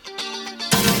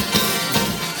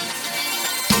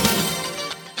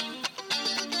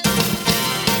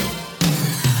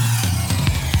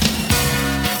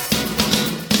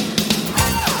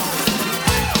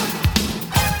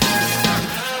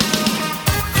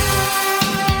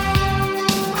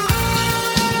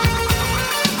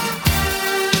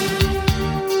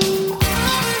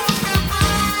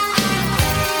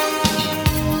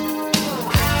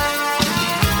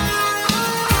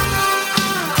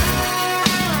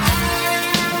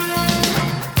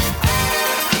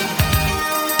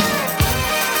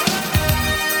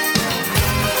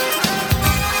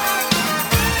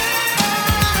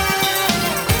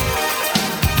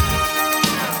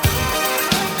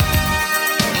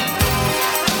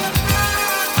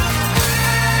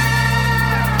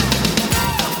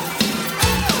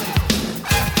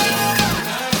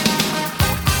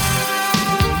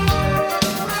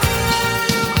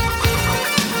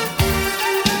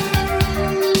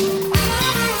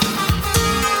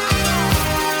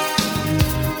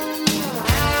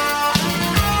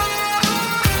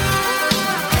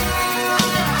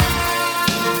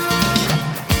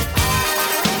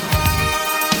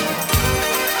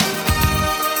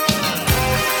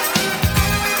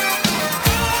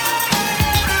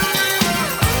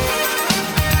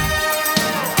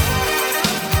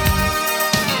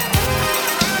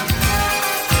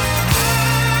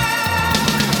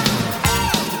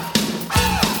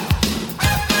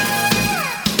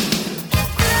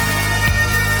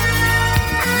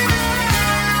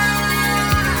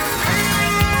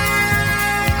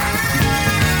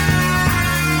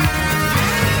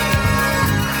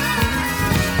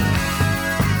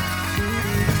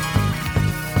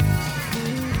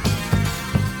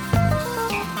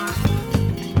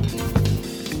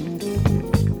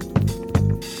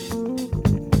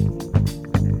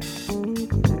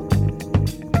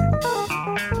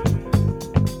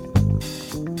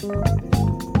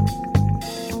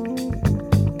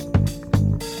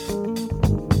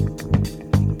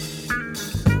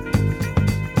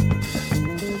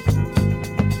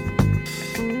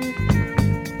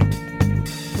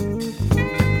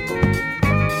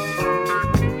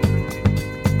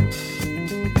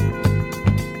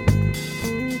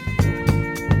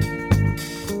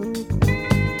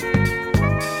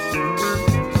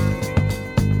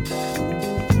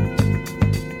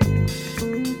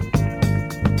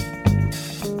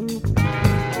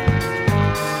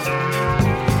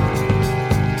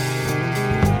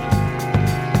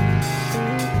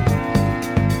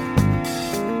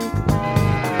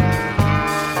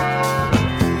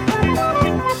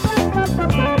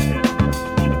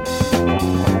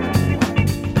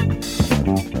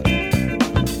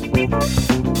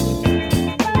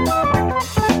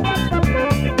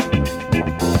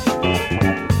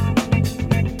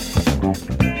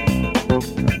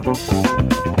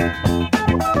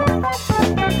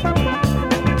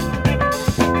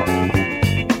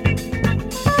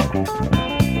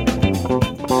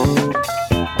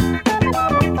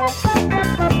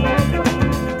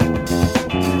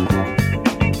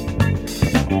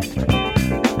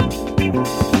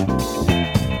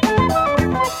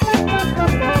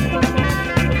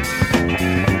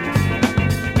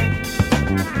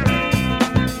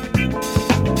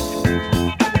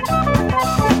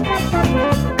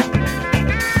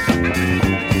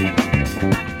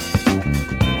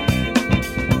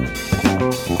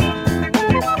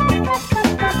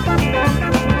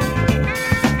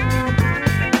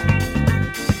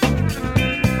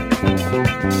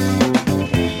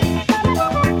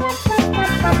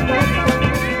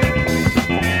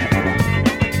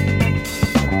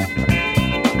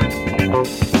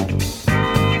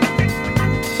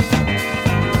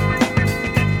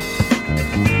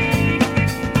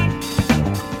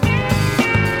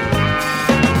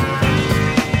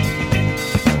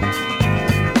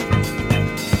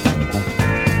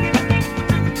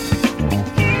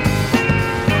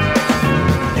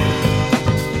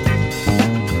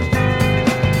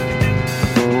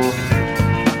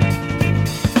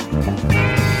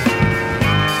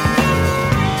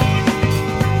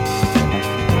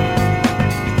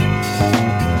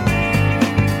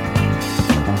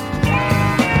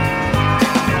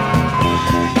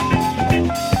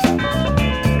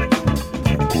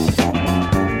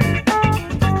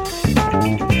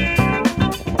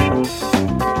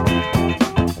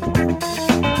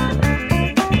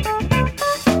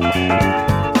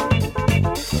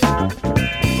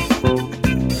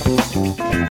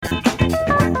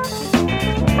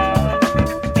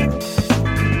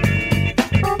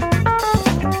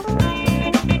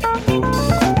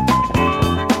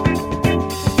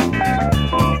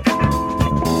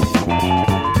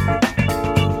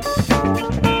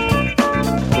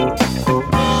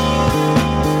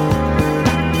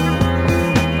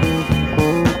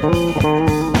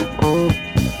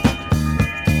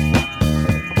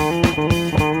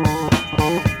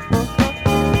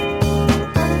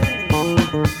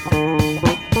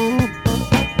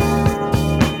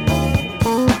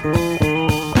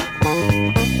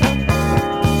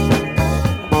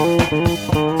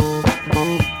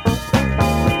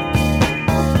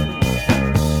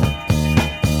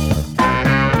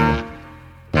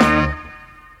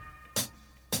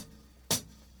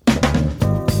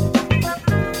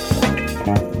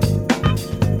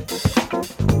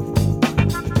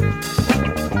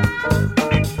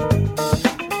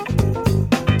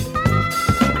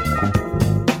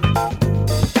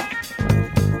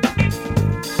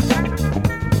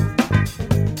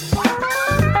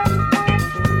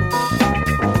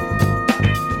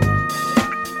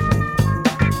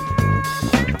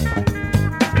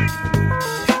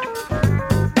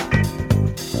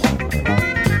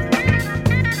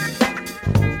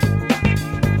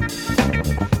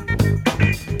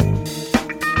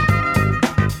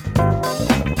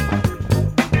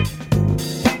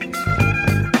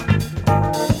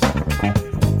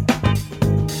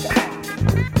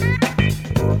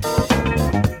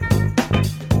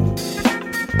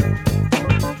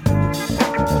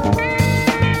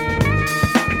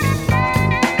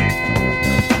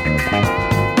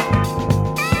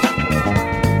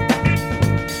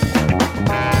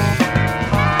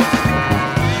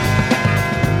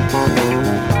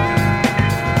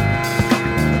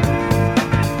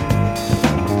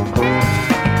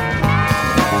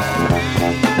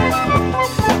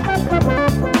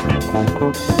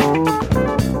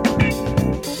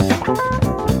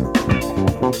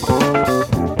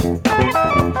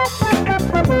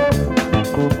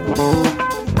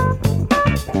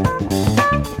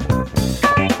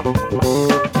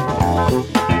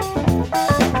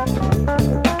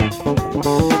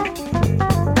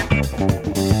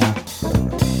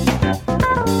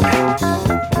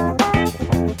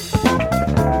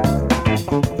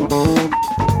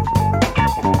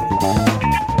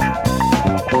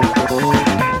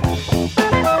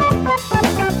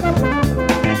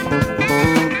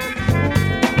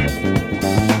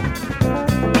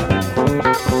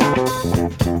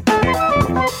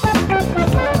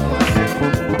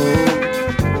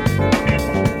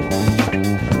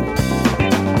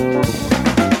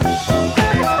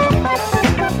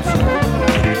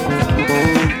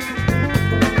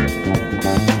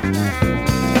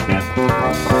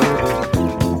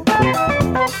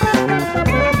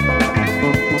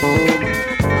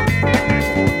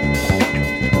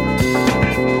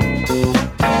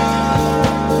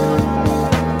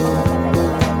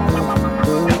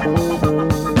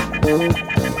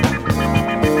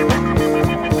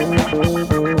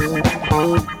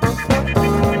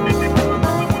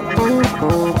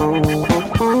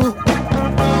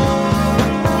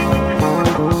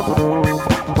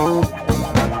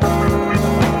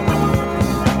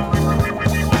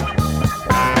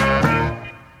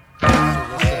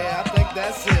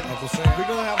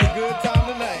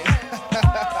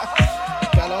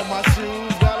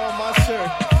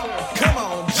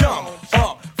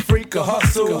 can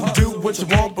hustle. Do what you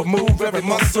want, but move every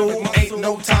muscle. Ain't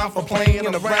no time for playing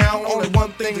around. Only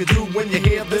one thing to do when you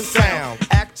hear this sound.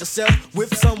 Act yourself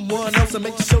with someone else and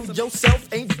make sure yourself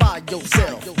ain't by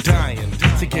yourself. Dying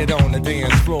to get on the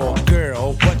dance floor.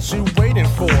 Girl, what you waiting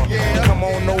for? Yeah. Come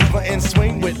on over and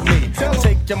swing with me.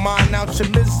 Take your mind out your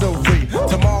misery.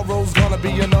 Tomorrow's gonna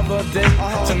be another day.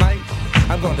 Tonight,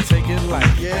 I'm gonna take it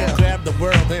light. Grab the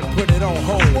world and put it on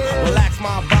hold. Relax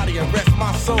my body and rest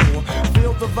my soul.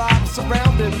 Feel the vibe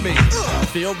surrounding me.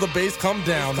 Feel the bass come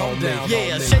down on me.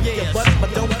 Yeah, shake your butt,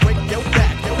 but don't break your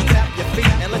back. Don't tap your feet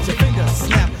and let your fingers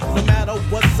snap. No matter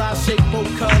what size, shape, or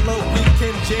color, we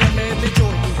can jam and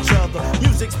enjoy each other.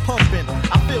 Music's pumping,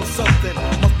 I feel something.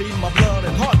 Must be my blood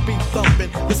and heartbeat thumping.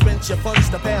 Dispense your funds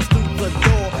to pass through the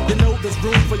door. You know there's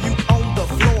room for you on the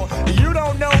floor. You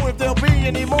don't know if there'll be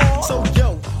any more. So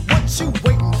yo, what you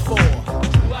waiting for?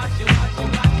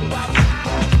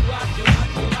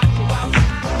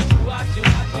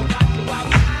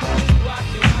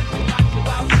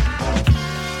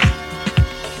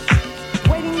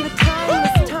 Waiting the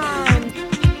timeless time.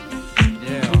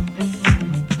 Yeah.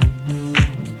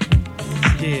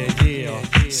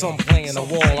 Some playing the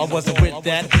wall, I wasn't with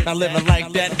that. Not living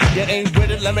like that. You ain't with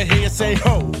it, let me hear you say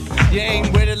ho. You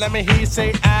ain't with it, let me hear you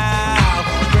say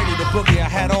ow. Ready to boogie, I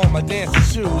had on my dancing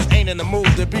shoes. Ain't in the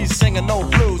mood to be singing no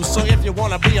blues. So if you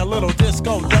wanna be a little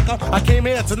disco ducker, I came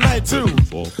here tonight too.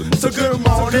 So good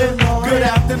morning, good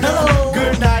afternoon,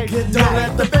 good night. Don't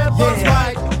let the bed bugs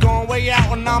bite. Going way out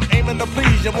when I'm aiming to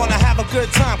please. You wanna have a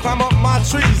good time, climb up my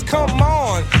trees. Come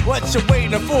on, what you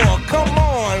waiting for? Come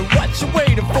on, what you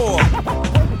waiting for?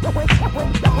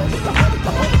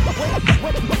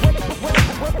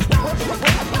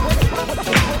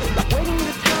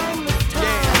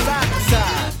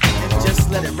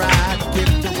 Let it ride, give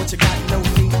to what you got, no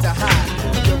need to hide.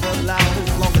 Live alive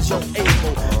as long as you're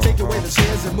able. Take away the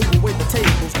chairs and move away the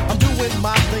tables. I'm doing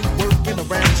my thing, working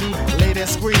around you, ladies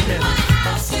screaming.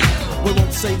 We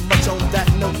won't say much on that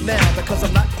note now, because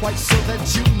I'm not quite sure that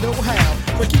you know how.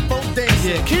 But keep on dancing,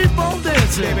 yeah, keep on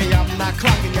dancing. Baby, I'm not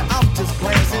clocking you, I'm just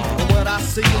glancing. And what I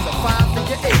see is a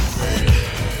 5-figure 8.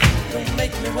 Don't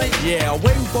make me wait. Yeah,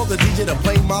 waiting for the DJ to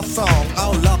play my song.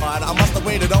 Oh Lord, I must have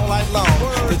waited all night long.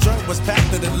 The joint was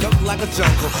packed and it looked like a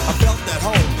jungle. I felt at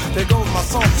home, there goes my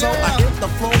song. So I hit the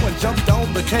floor and jumped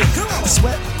on the cake.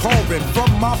 Sweat pouring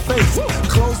from my face.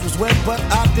 Clothes was wet, but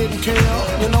I didn't care.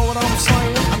 You know what I'm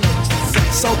saying?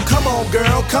 So come on,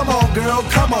 girl, come on, girl,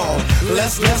 come on.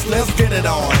 Let's get it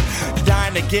on.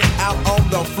 Dying to get out on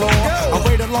the floor. I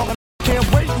waited long enough, can't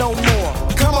wait no more.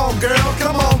 Come on, girl,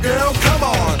 come on, girl, come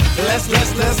on. Let's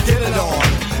get it on.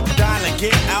 Dying to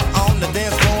get out on the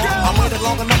dance floor. I waited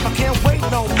long enough, I can't wait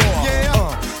no more. Yeah.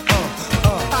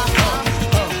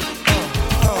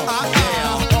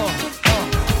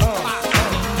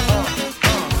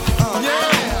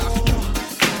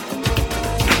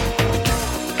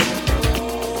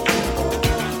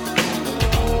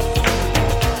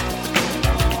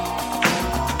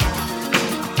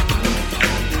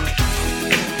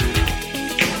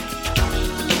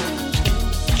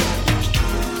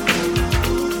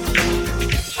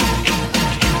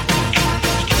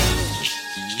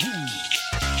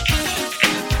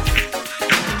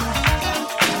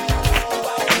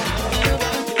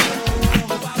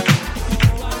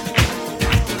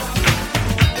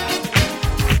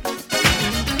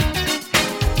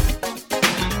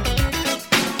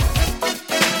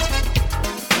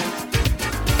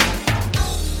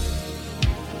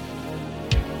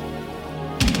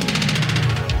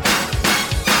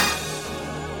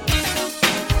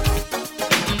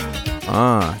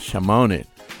 Shamon it.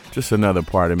 Just another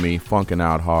part of me funking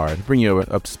out hard. Bring you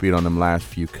up to speed on them last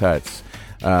few cuts.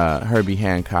 Herbie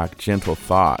Hancock, Gentle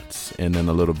Thoughts, and then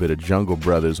a little bit of Jungle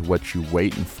Brothers, What You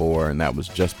Waiting For, and that was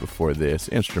just before this.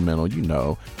 Instrumental, you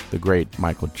know, the great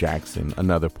Michael Jackson,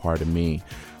 Another Part of Me.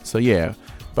 So yeah,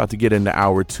 about to get into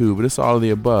hour 2, but it's all of the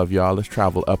above, y'all. Let's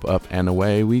travel up, up, and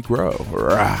away we grow.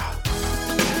 Rah.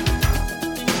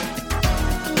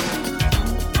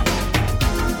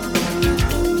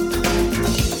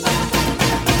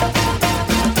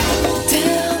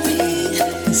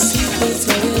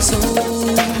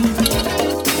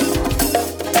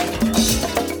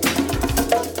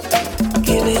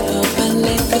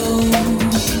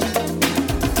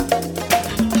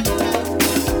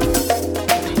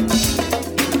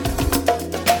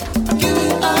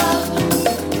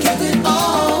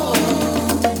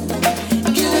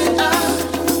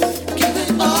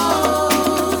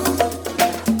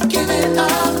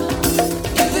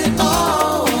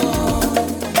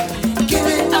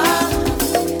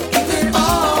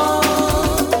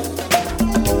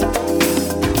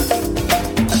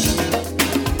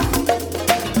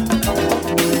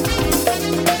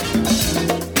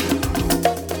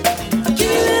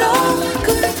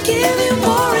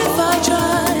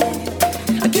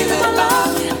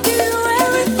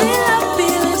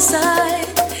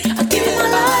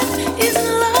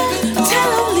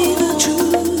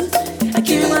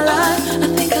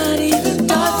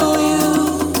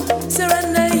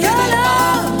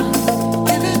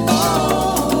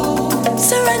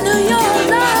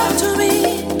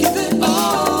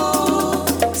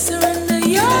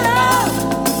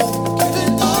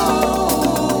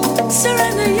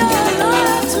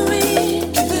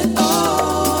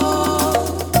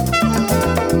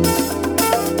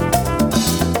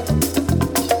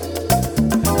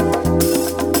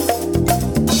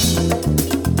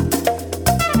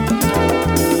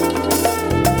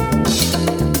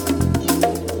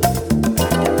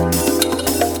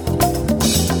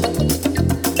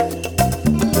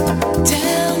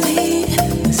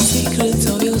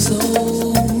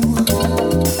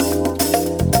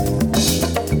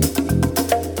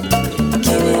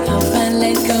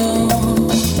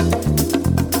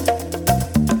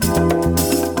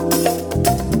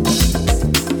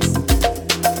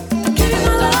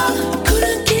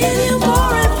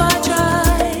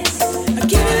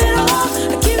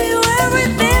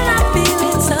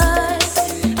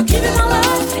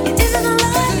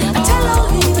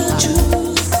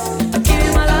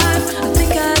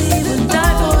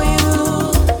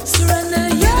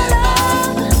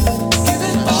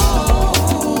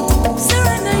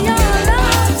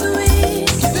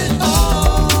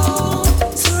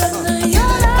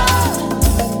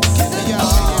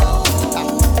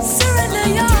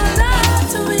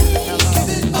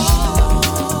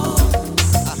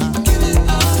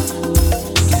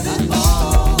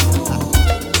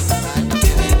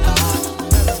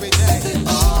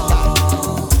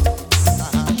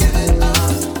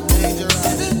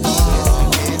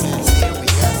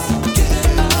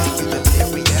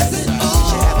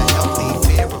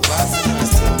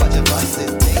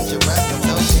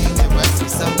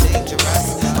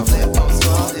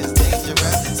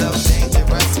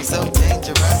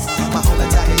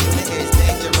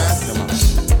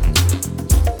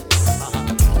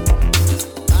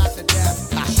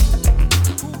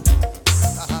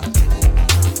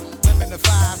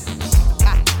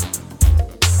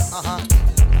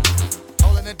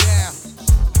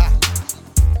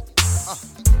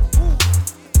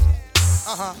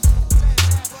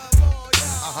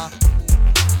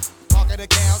 it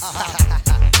counts.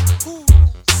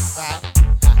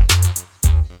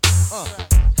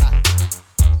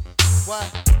 What?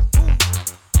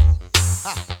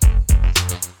 Ha.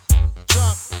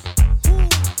 Drunk.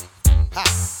 Ha.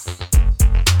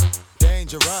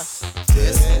 Dangerous.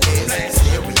 This is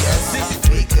serious.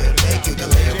 We could make you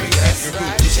delirious.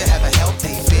 You should have a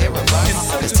healthy fear of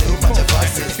us. Cause too much of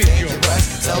us is dangerous.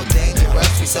 So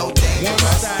dangerous, we so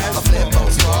dangerous. A flip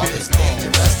squad is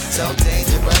dangerous. So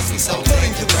dangerous, we so dangerous.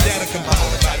 According to the data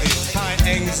compiled by the High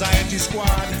Anxiety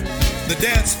Squad, the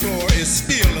dance floor is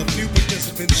still of new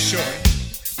participants short.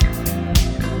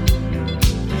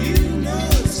 You know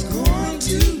it's going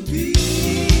to be.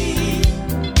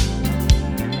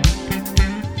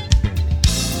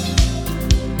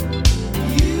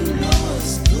 You know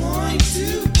it's going to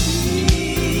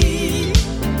be.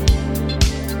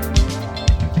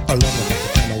 I love about the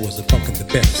time I wasn't funkin' the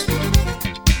best.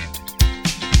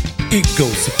 Ego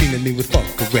subpoenaed me with funk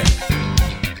arrest.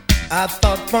 I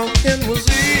thought funkin' was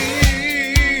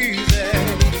easy.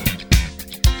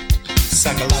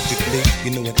 Psychologically,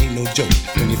 you know it ain't no joke.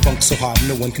 When you funk so hard,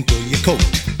 no one can pull your coat.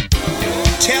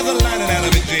 Tear the lining out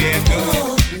of it, J.F.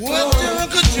 What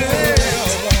the jail?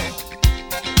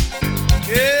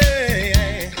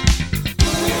 Yeah.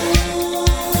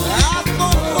 I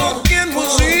thought funkin'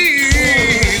 was easy.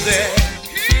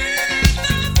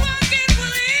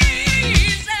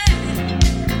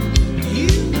 You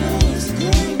know it's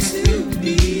going to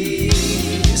be.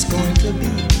 It's going to be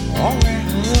alright.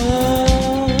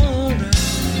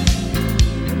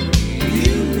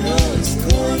 You know it's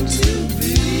going to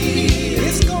be.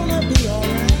 It's gonna be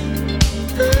alright.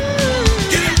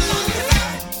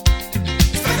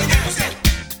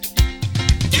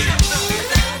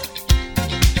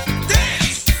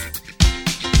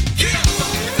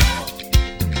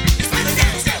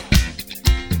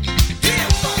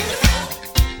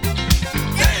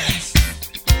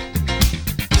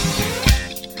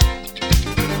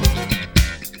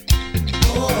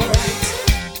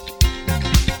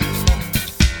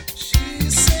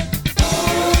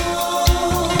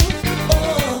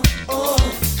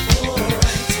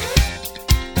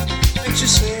 She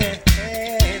said,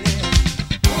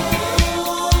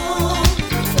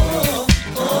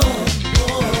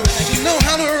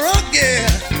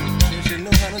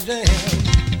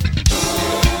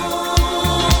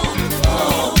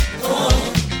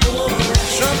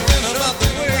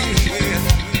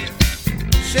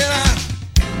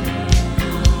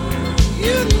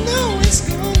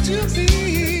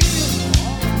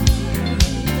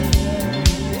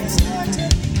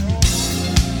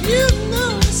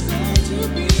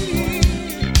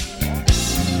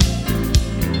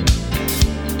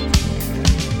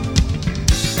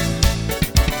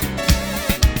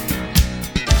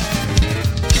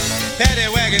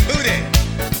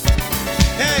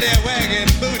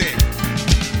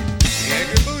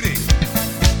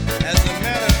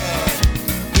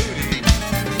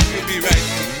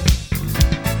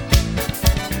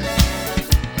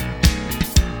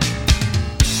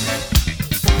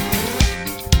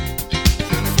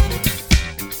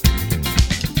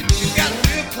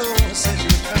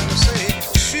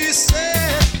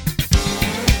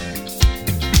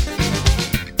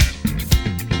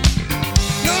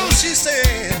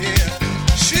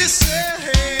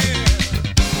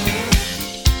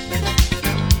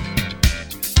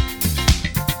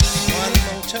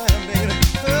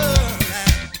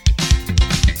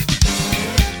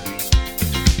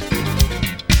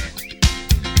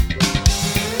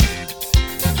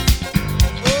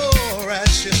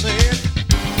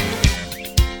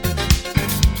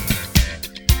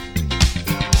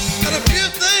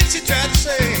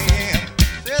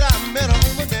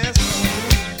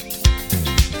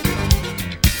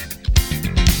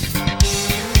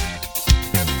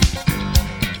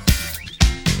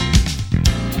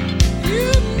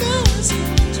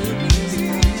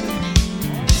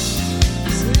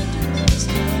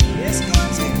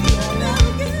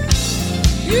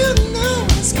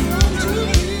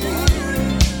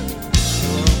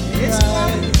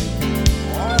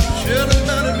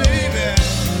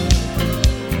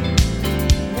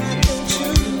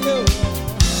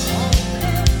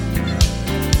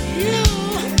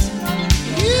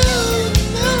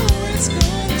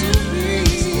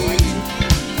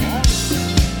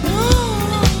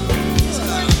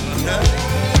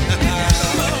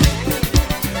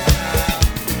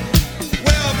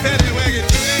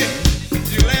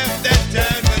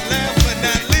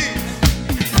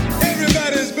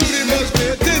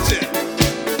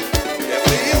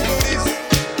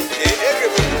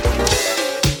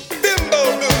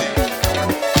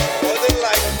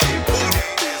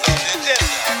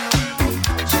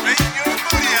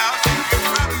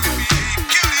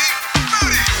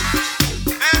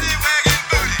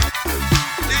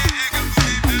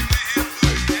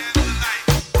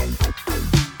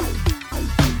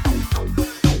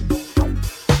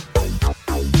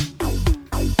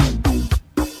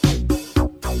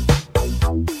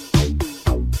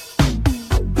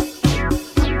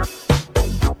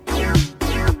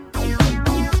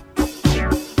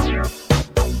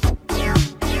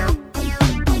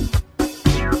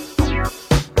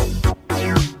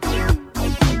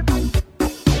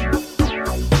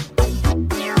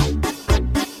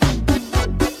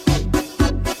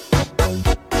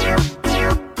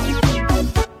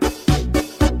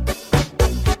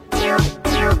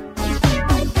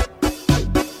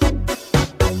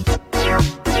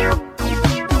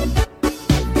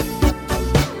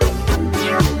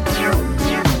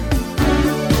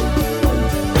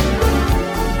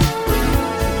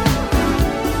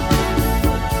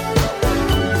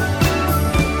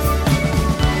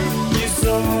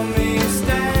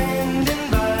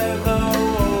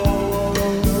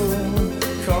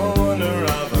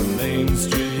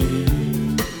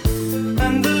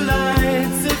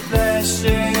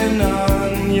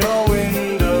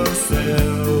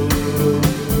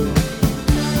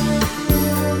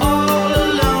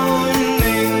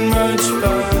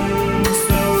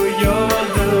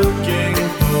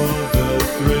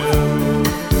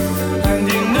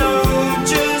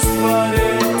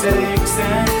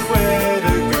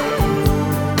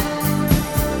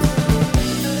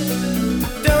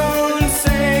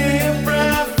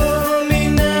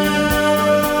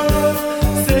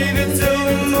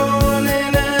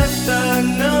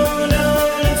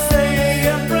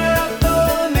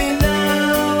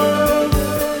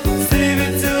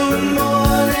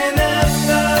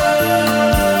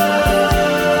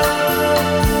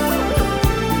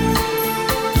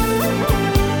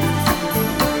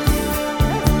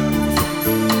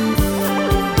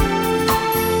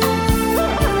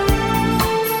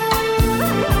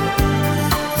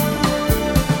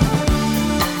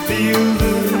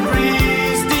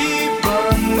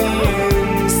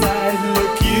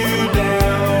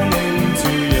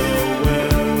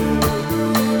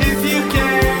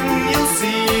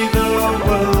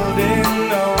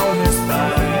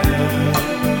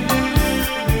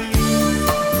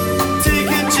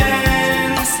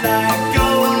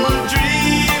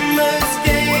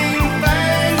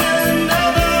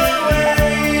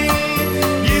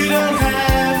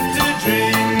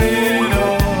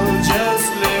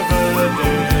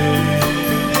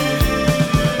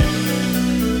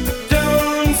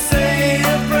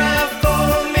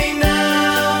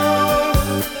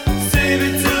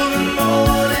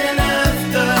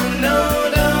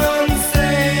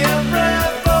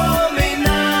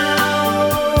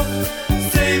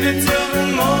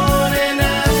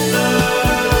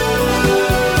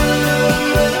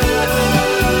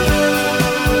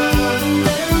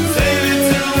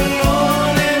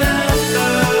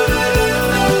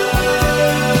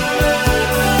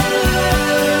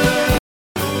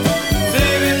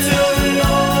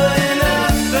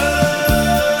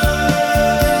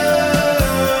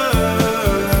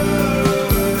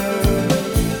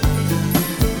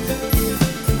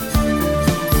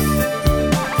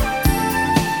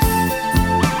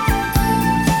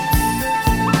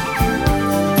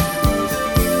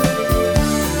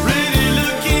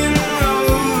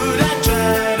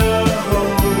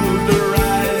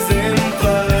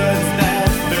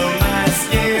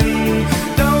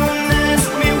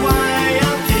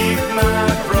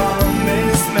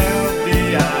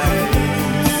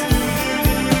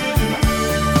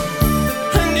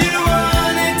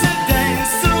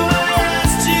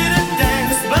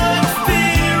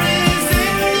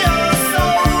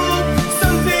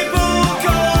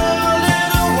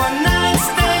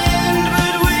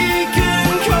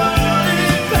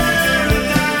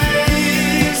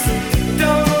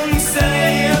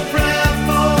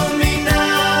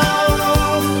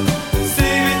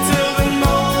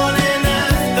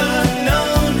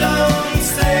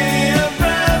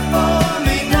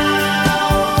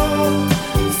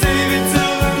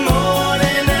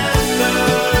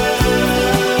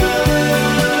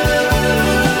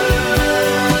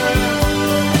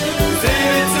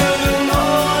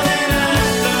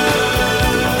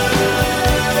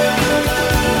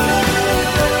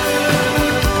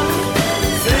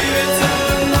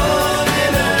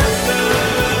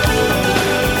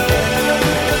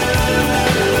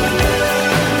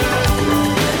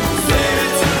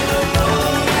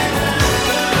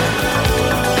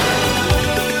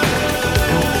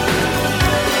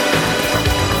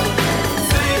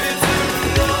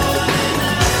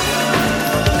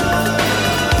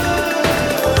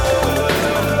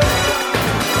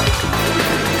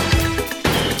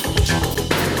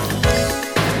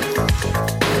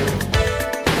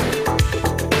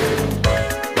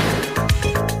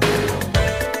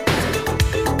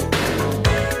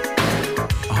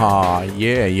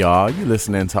 Yeah, y'all, you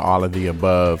listening to All of the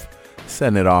Above,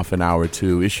 setting it off in hour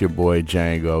two. It's your boy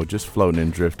Django, just floating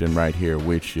and drifting right here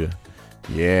with you.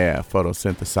 Yeah,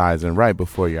 photosynthesizing right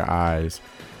before your eyes.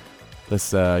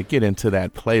 Let's get into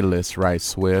that playlist right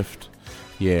swift.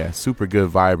 Yeah, super good,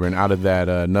 vibrant. Out of that,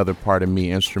 Another Part of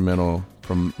Me instrumental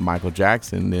from Michael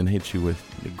Jackson, then hit you with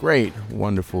the great,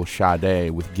 wonderful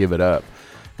Sade with Give It Up.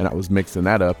 And I was mixing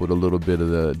that up with a little bit of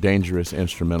the Dangerous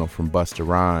instrumental from Busta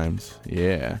Rhymes.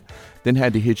 Yeah. Then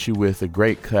had to hit you with a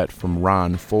great cut from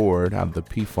Ron Ford out of the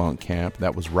P-Funk camp.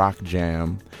 That was Rock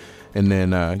Jam. And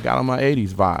then got on my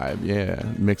 80s vibe. Yeah.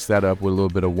 Mixed that up with a little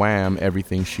bit of Wham,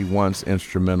 Everything She Wants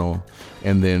instrumental.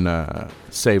 And then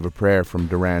Save a Prayer from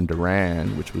Duran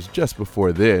Duran, which was just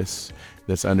before this.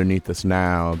 That's underneath us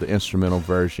now, the instrumental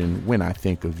version, When I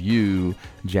Think of You,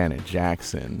 Janet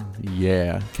Jackson.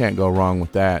 Yeah, can't go wrong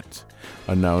with that.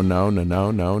 a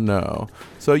no.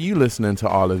 So you listening to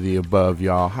all of the above,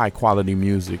 y'all. High quality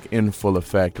music in full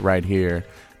effect right here.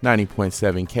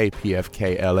 90.7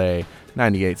 KPFK LA,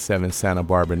 98.7 Santa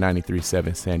Barbara,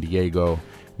 93.7 San Diego,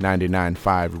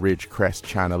 99.5 Ridgecrest,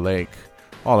 China Lake,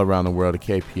 all around the world at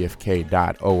kpfk.org.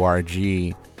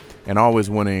 And always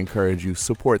want to encourage you,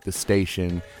 support the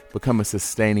station, become a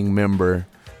sustaining member.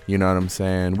 You know what I'm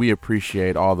saying? We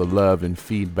appreciate all the love and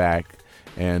feedback.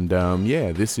 And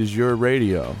this is your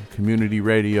radio, community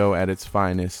radio at its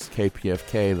finest,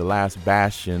 KPFK, the last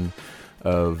bastion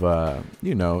of,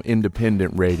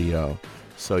 independent radio.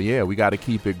 So, we got to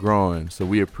keep it growing. So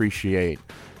we appreciate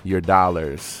your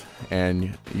dollars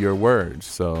and your words.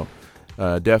 So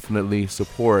definitely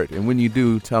support. And when you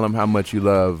do, tell them how much you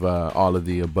love all of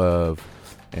the above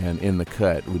and In the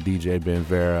Cut with DJ Ben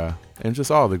Vera and just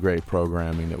all the great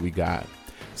programming that we got.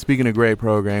 Speaking of great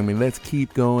programming, let's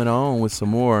keep going on with some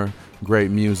more great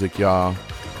music, y'all.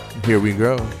 Here we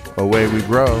go. Away we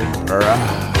grow.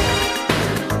 Hurrah.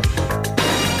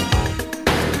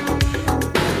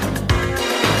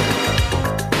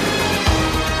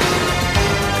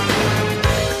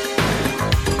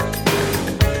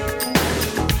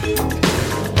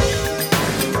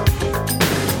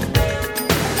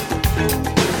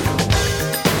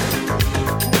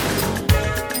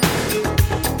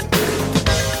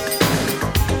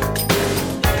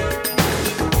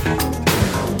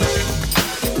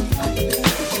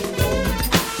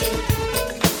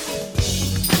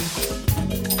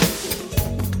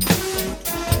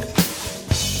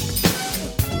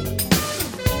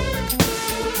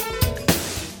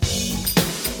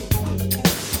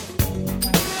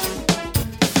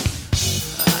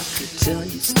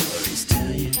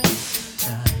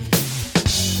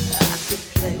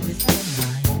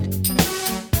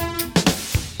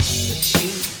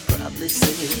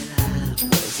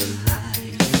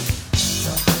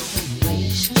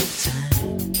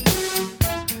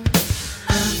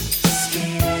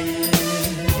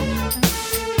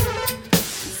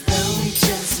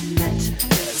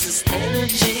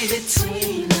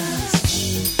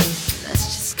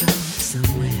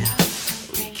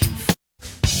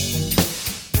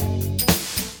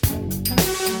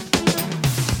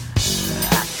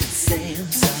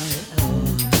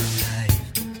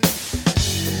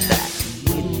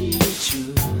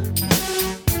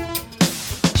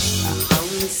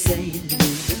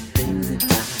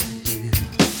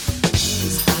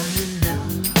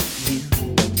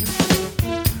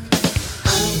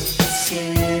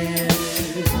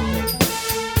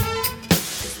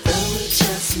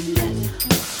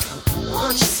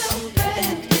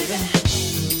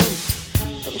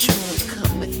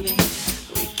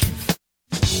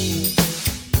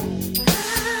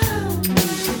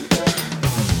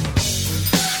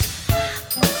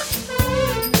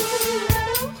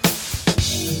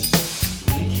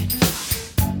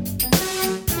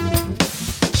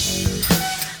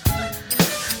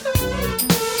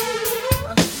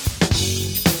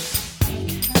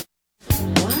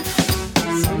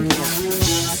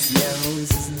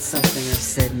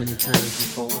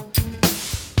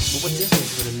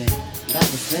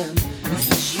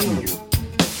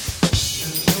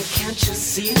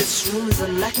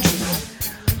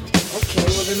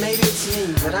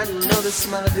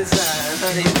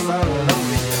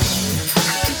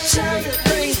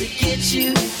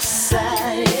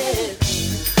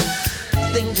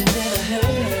 Things you never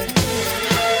heard.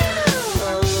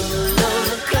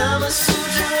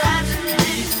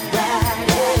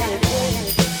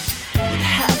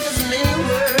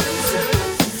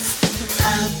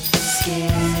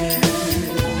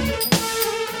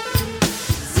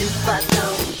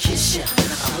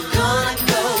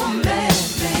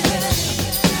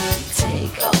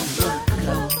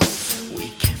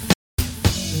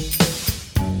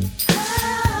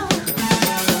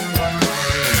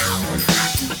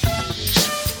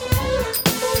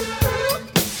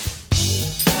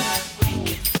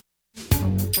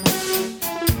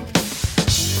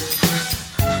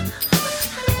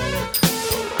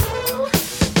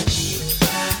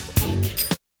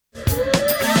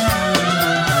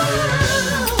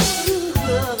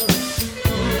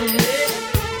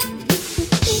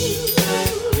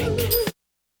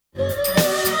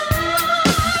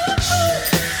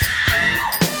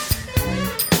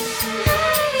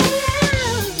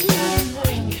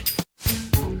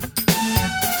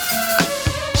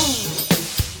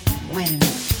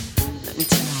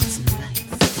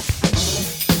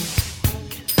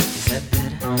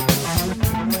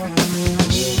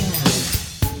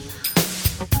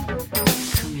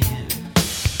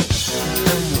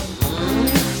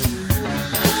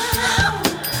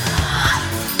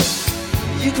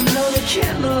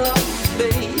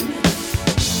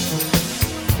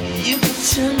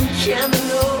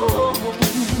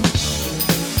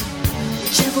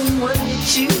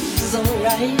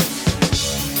 alright.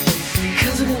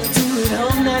 Cause we're gonna do it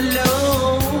all night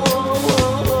long.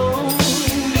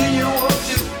 Do you want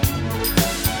to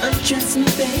undress me,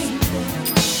 babe?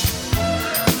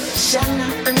 Shall I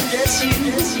undress you?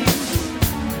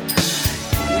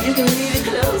 You can leave your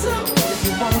clothes on if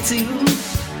you want to.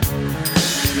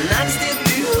 And I can still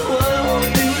do what I want to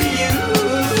do to you.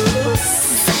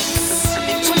 Sex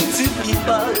between two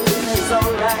people is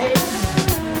alright,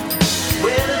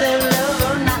 whether they're love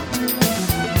or not.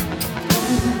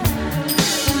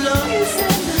 Long as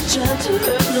I'm not trying to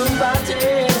hurt nobody,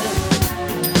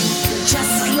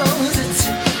 just as long as it's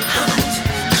hot.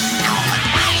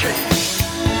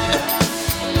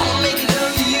 I'll make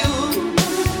love to you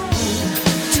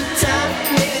 2 times,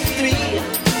 maybe 3.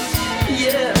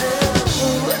 Yeah.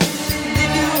 If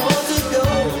you want to go,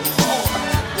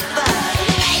 fine,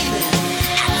 baby,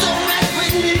 that's alright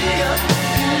with me.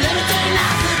 Let me tell you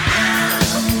now,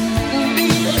 be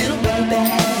a little baby,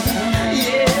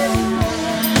 yeah.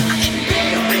 I can be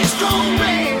a big strong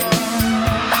man.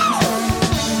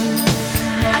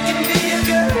 I can be a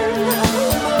girl,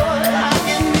 I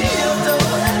can be your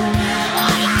daughter.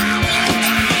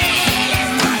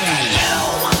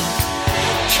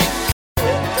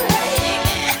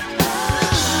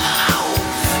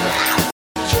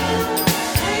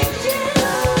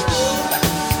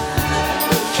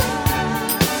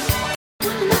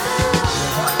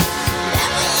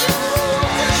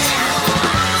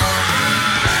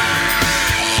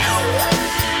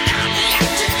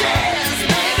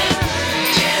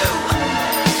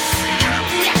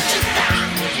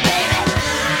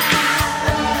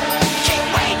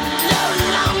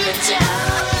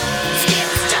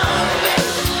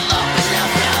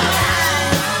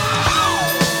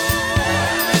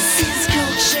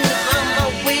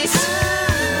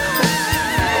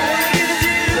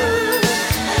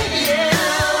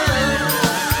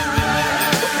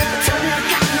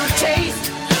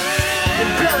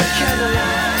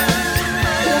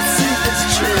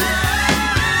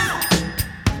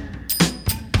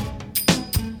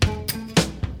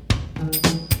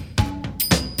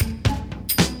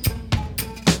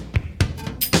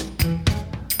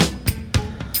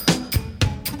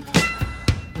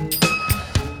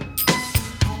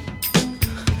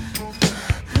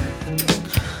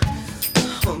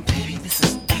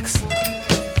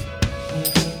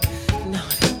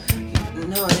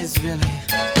 No, it is really.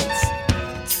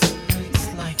 It's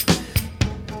like.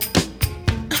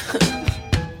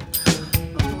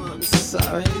 Oh, I'm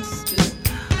sorry. It's just.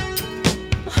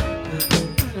 I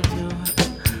don't know.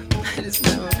 I just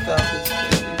never felt this way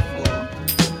before.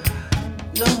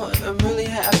 No, I'm really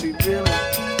happy, really.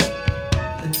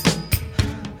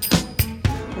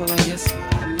 Well, I guess I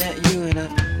met you and I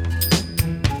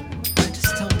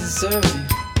just don't deserve you.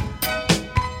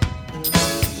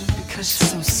 Because you're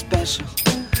so special.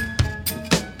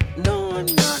 No, I'm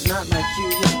not like you.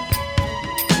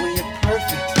 Well, you're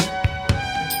perfect.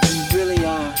 You really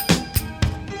are.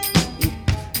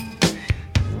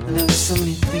 And there are so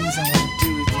many things I want to do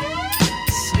with you.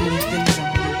 So many things I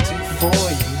want to do for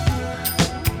you.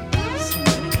 So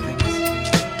many things.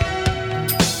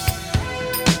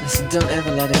 Listen, don't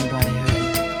ever let anybody hurt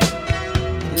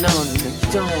you. No, you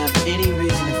don't have any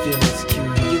reason to feel insecure.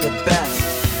 You're the best.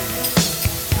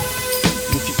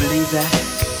 If you believe that,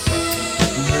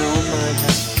 in your own mind,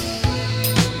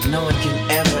 no one can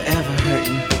ever hurt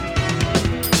you.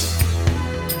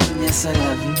 Yes, I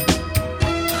love you.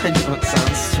 I know it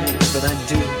sounds strange, but I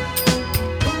do.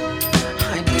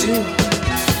 I do.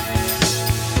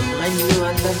 I knew I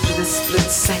loved you the split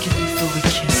second before we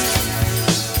kissed.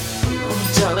 Oh,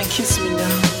 darling, kiss me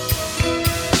now.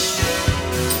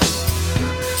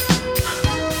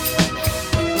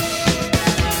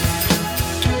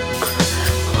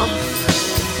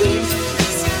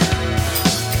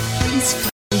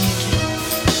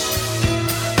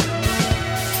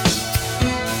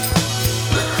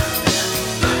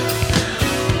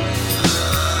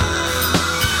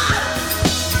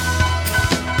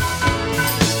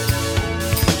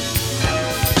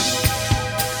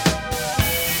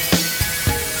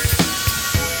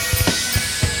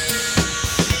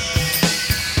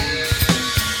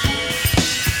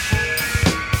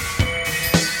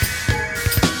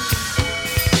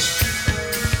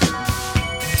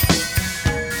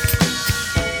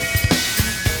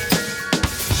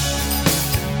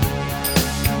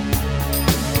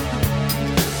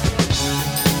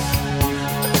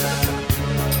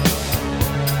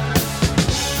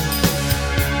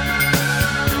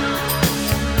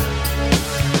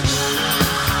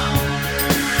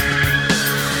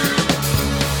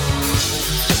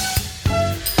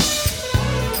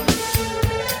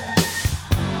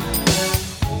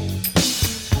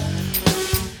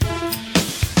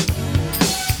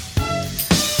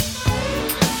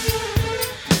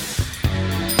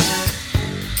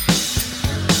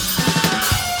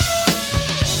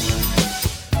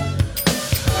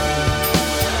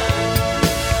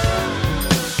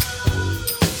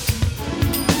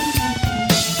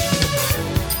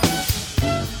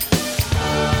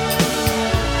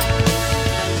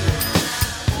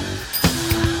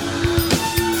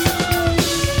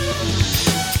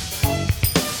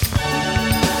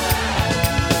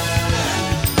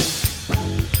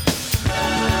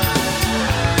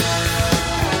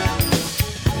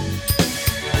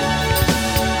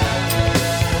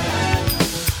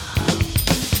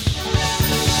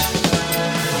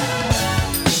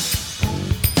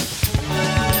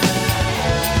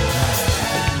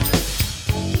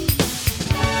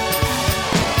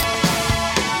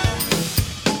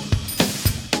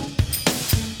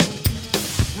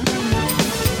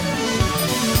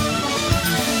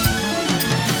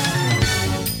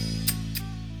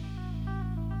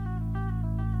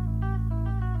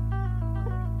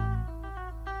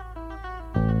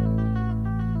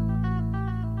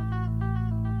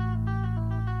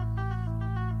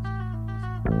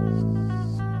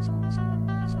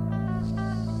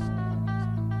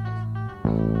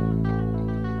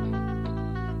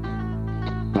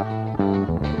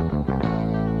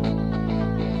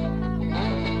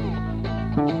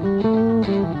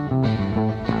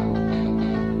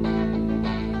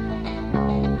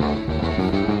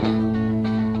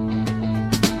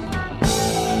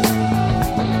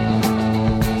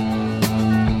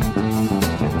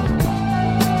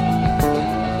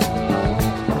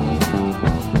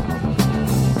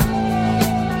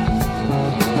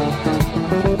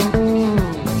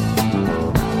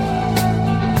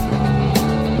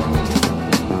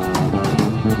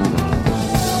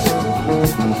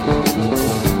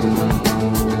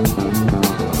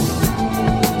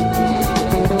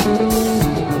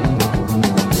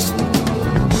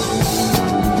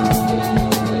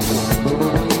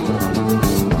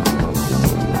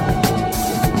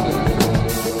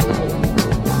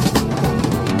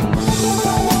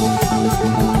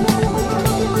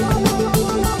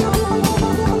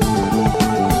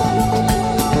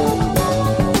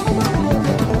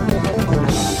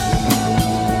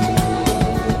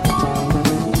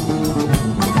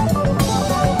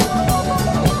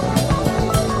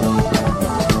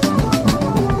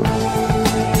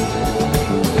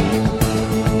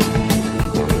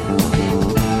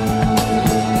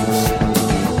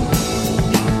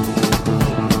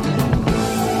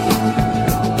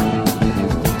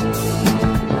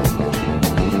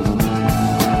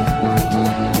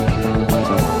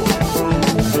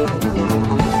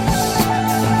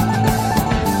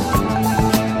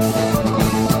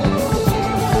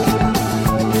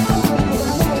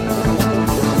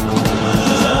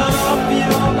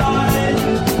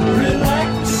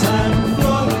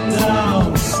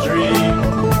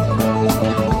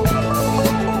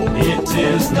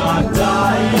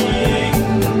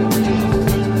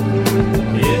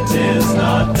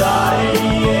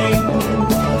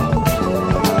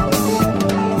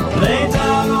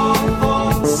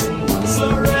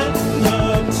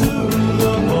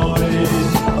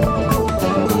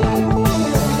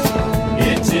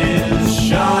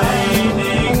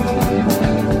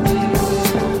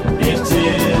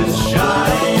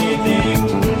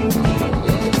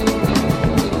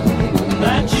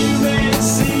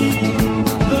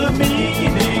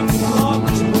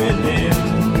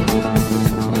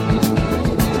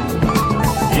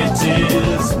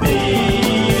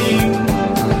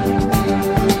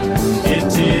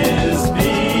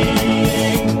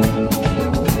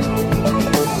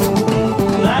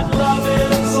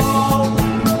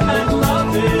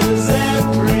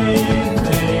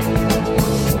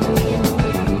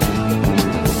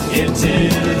 It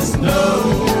is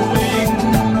knowing.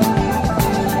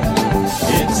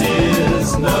 It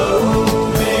is knowing.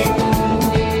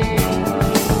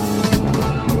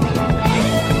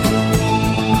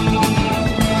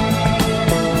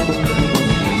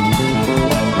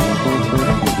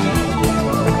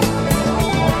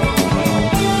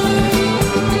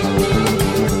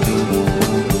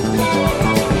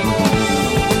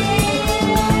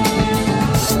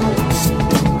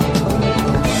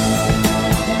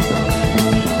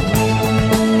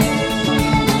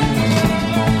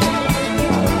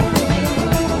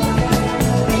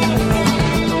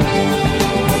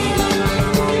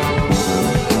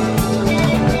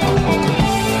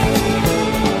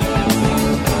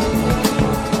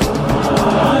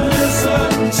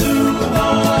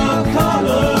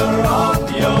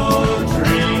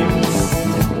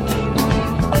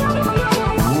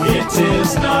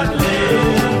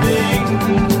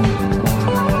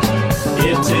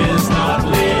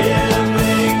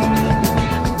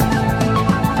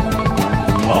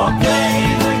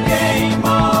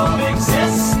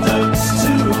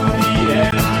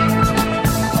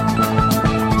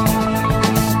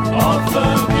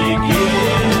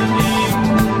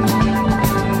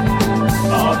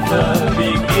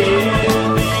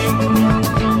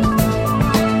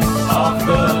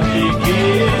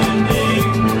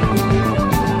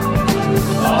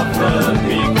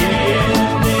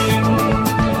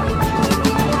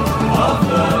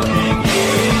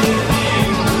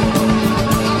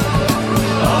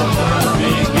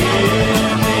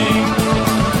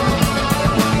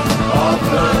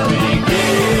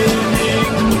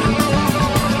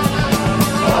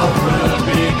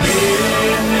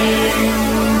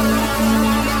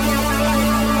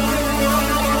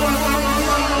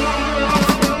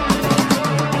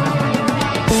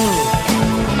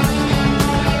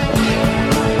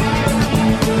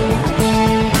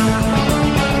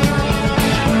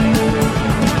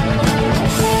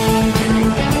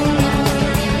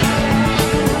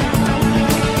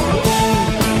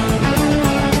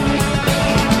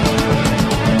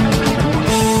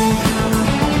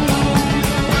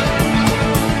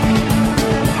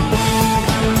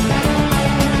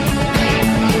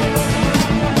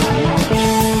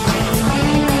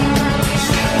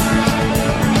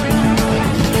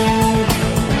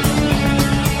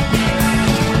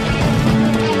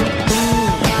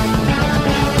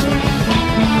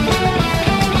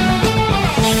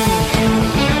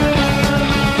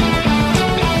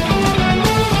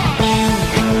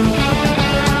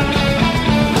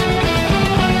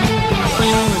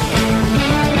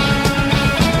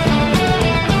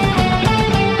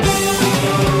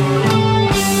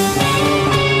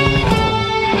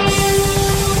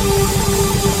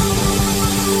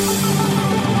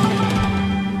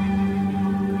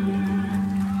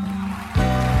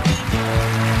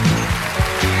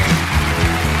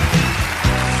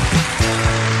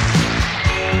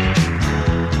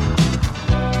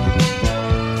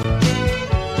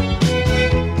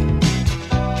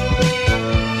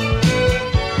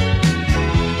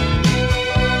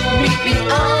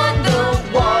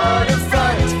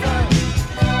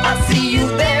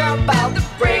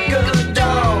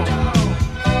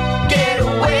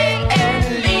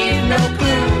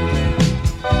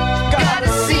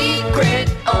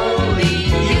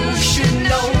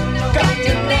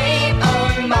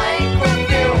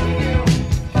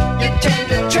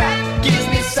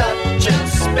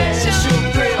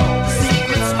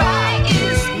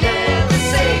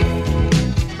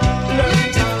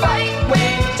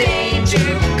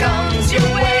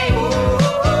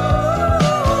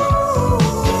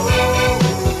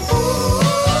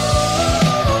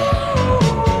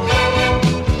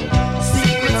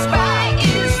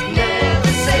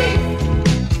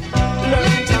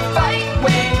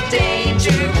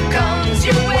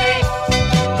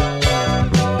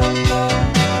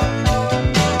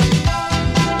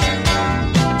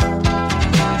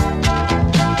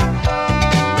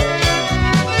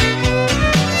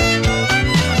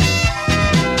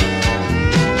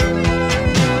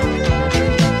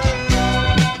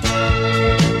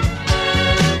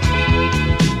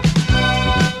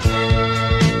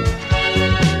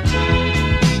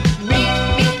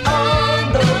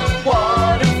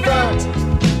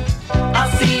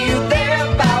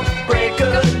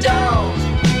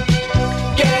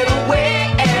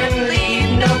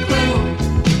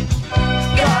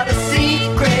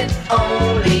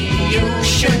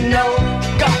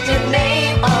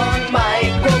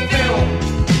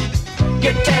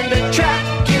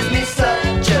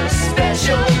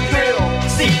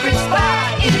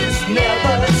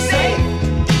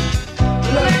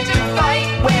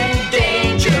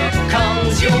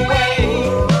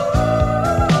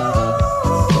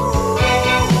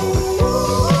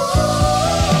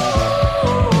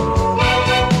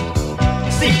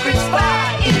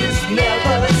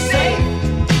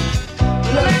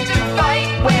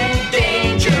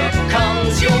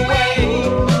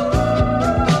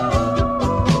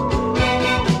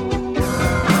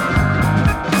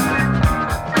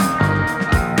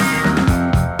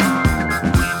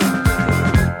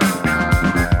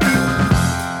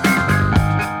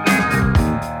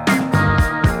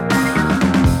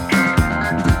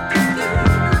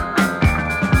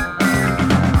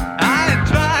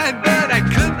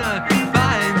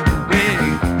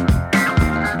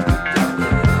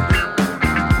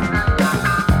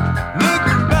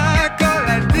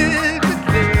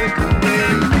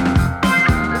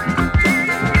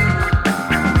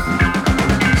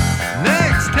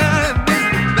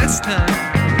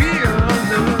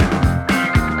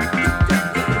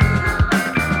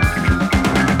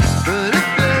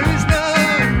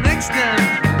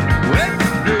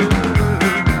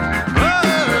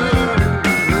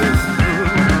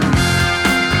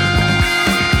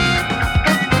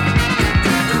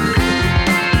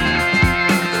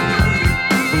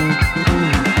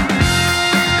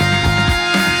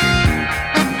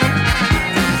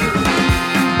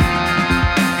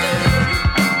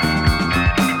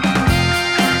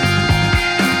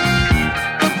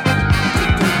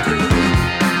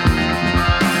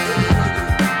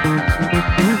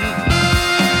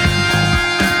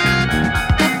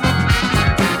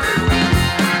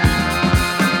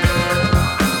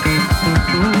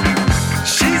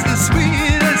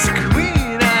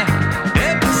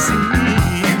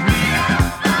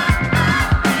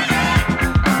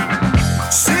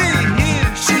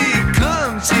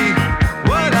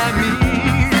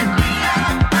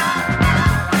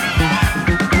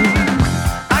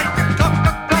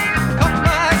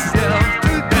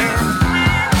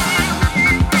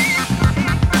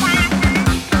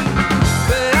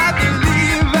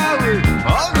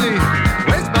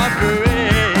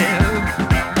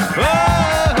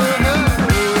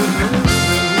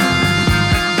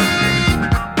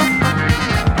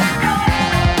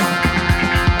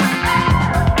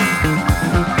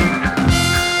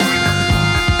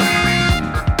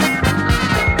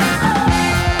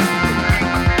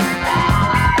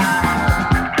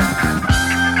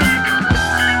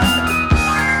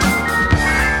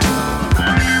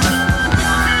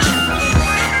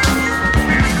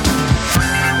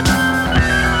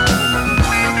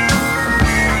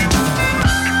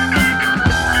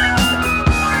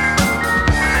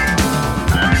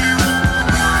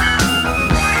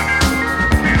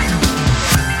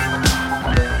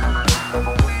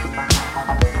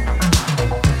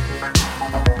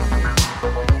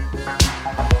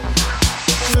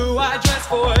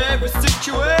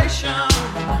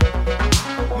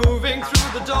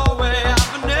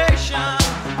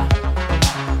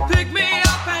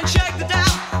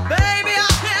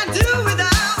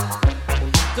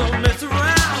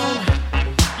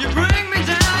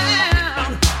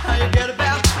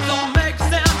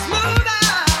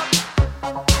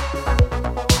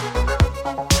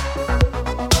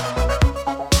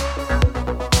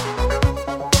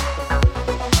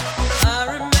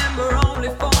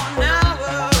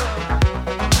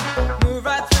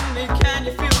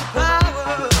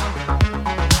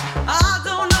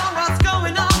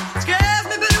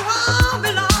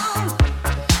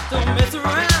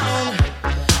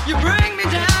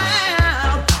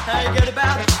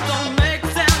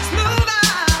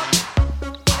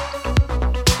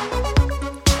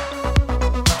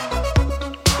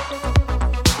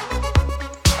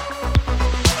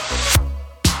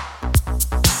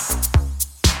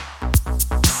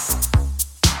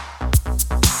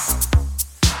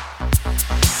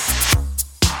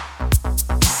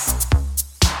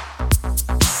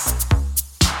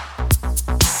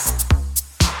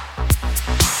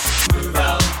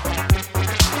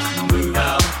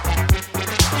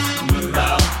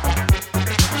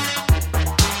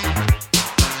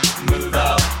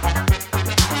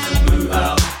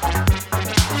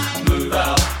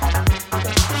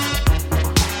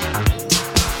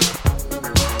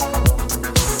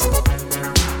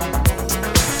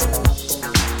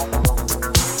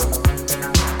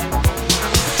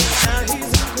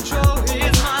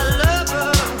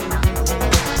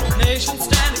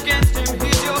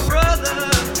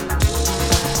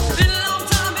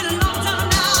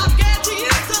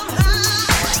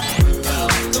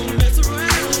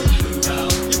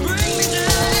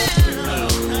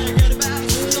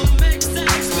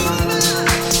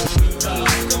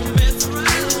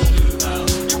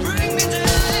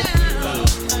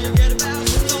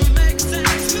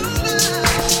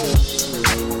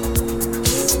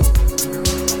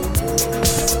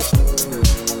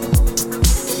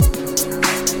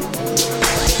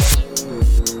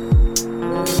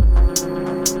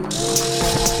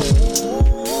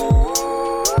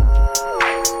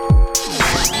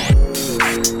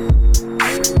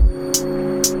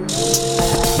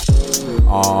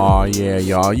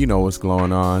 y'all, you know what's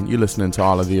going on. You're listening to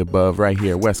all of the above right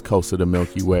here, west coast of the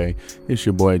Milky Way. It's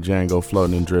your boy Django,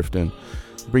 floating and drifting.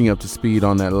 Bring you up to speed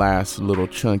on that last little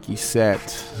chunky set.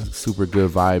 Super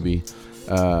good vibey.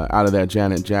 Out of that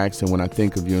Janet Jackson, When I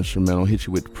Think of You instrumental, hit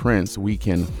you with Prince,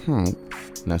 Weekend, and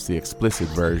that's the explicit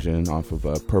version off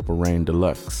of Purple Rain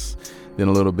Deluxe. Then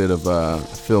a little bit of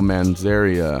Phil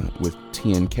Manzarek with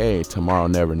TNK, Tomorrow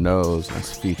Never Knows,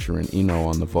 that's featuring Eno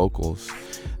on the vocals.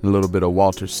 And a little bit of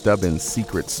Walter Stubbins,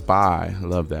 Secret Spy, I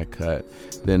love that cut.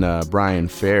 Then Brian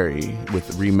Ferry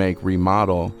with Remake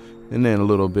Remodel. And then a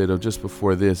little bit of, just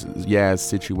before this, Yaz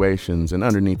Situations. And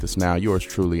underneath us now, yours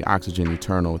truly, Oxygen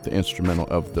Eternal with the instrumental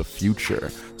of The Future.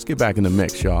 Let's get back in the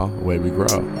mix, y'all. Away we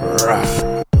grow. Rah.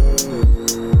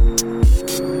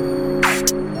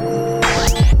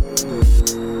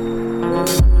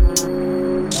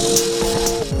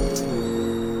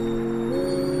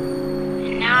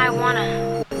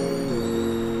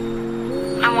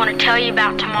 I want to tell you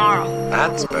about tomorrow.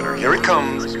 That's better. Here it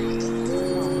comes.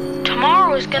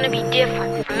 Tomorrow is going to be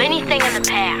different from anything in the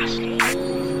past.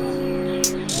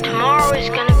 Tomorrow is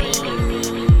going to be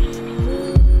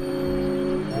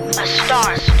a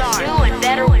start, new and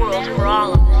better world for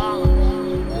all of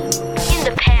us. In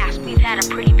the past, we've had a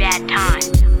pretty bad time.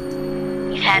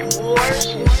 We've had wars,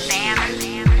 famine,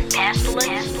 and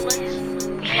pestilence.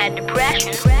 We've had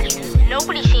depression.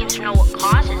 Nobody seems to know what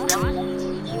causes them.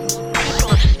 People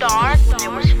have starved when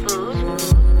there was food.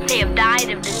 They have died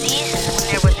of diseases when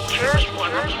there was cures for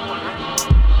them.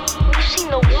 We've seen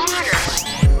the water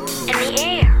and the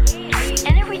air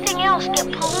and everything else get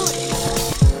polluted.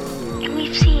 And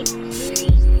we've seen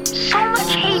so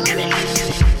much hatred.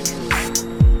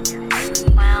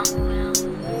 Well,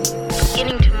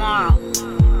 beginning tomorrow,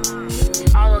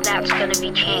 all of that's going to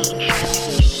be changed.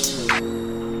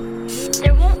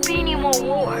 There won't be any more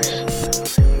wars.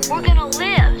 We're going to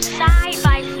live side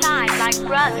by side like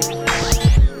brothers.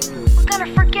 We're going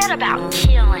to forget about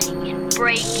killing and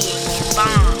breaking and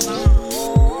bombs.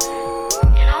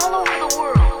 And all over the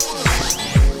world,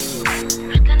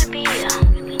 there's going to be a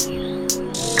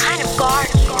kind of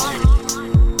garden.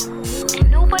 And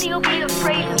nobody will be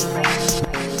afraid of it.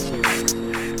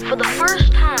 For the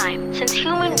first time since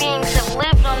human beings have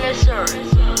lived on this earth,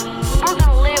 we're going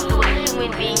to live the way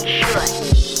human beings should.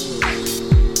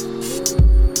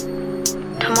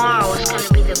 Tomorrow is going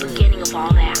to be the beginning of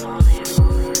all that.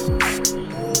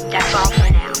 That's all for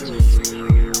now.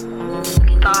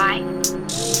 Goodbye.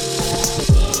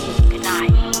 Good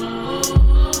night.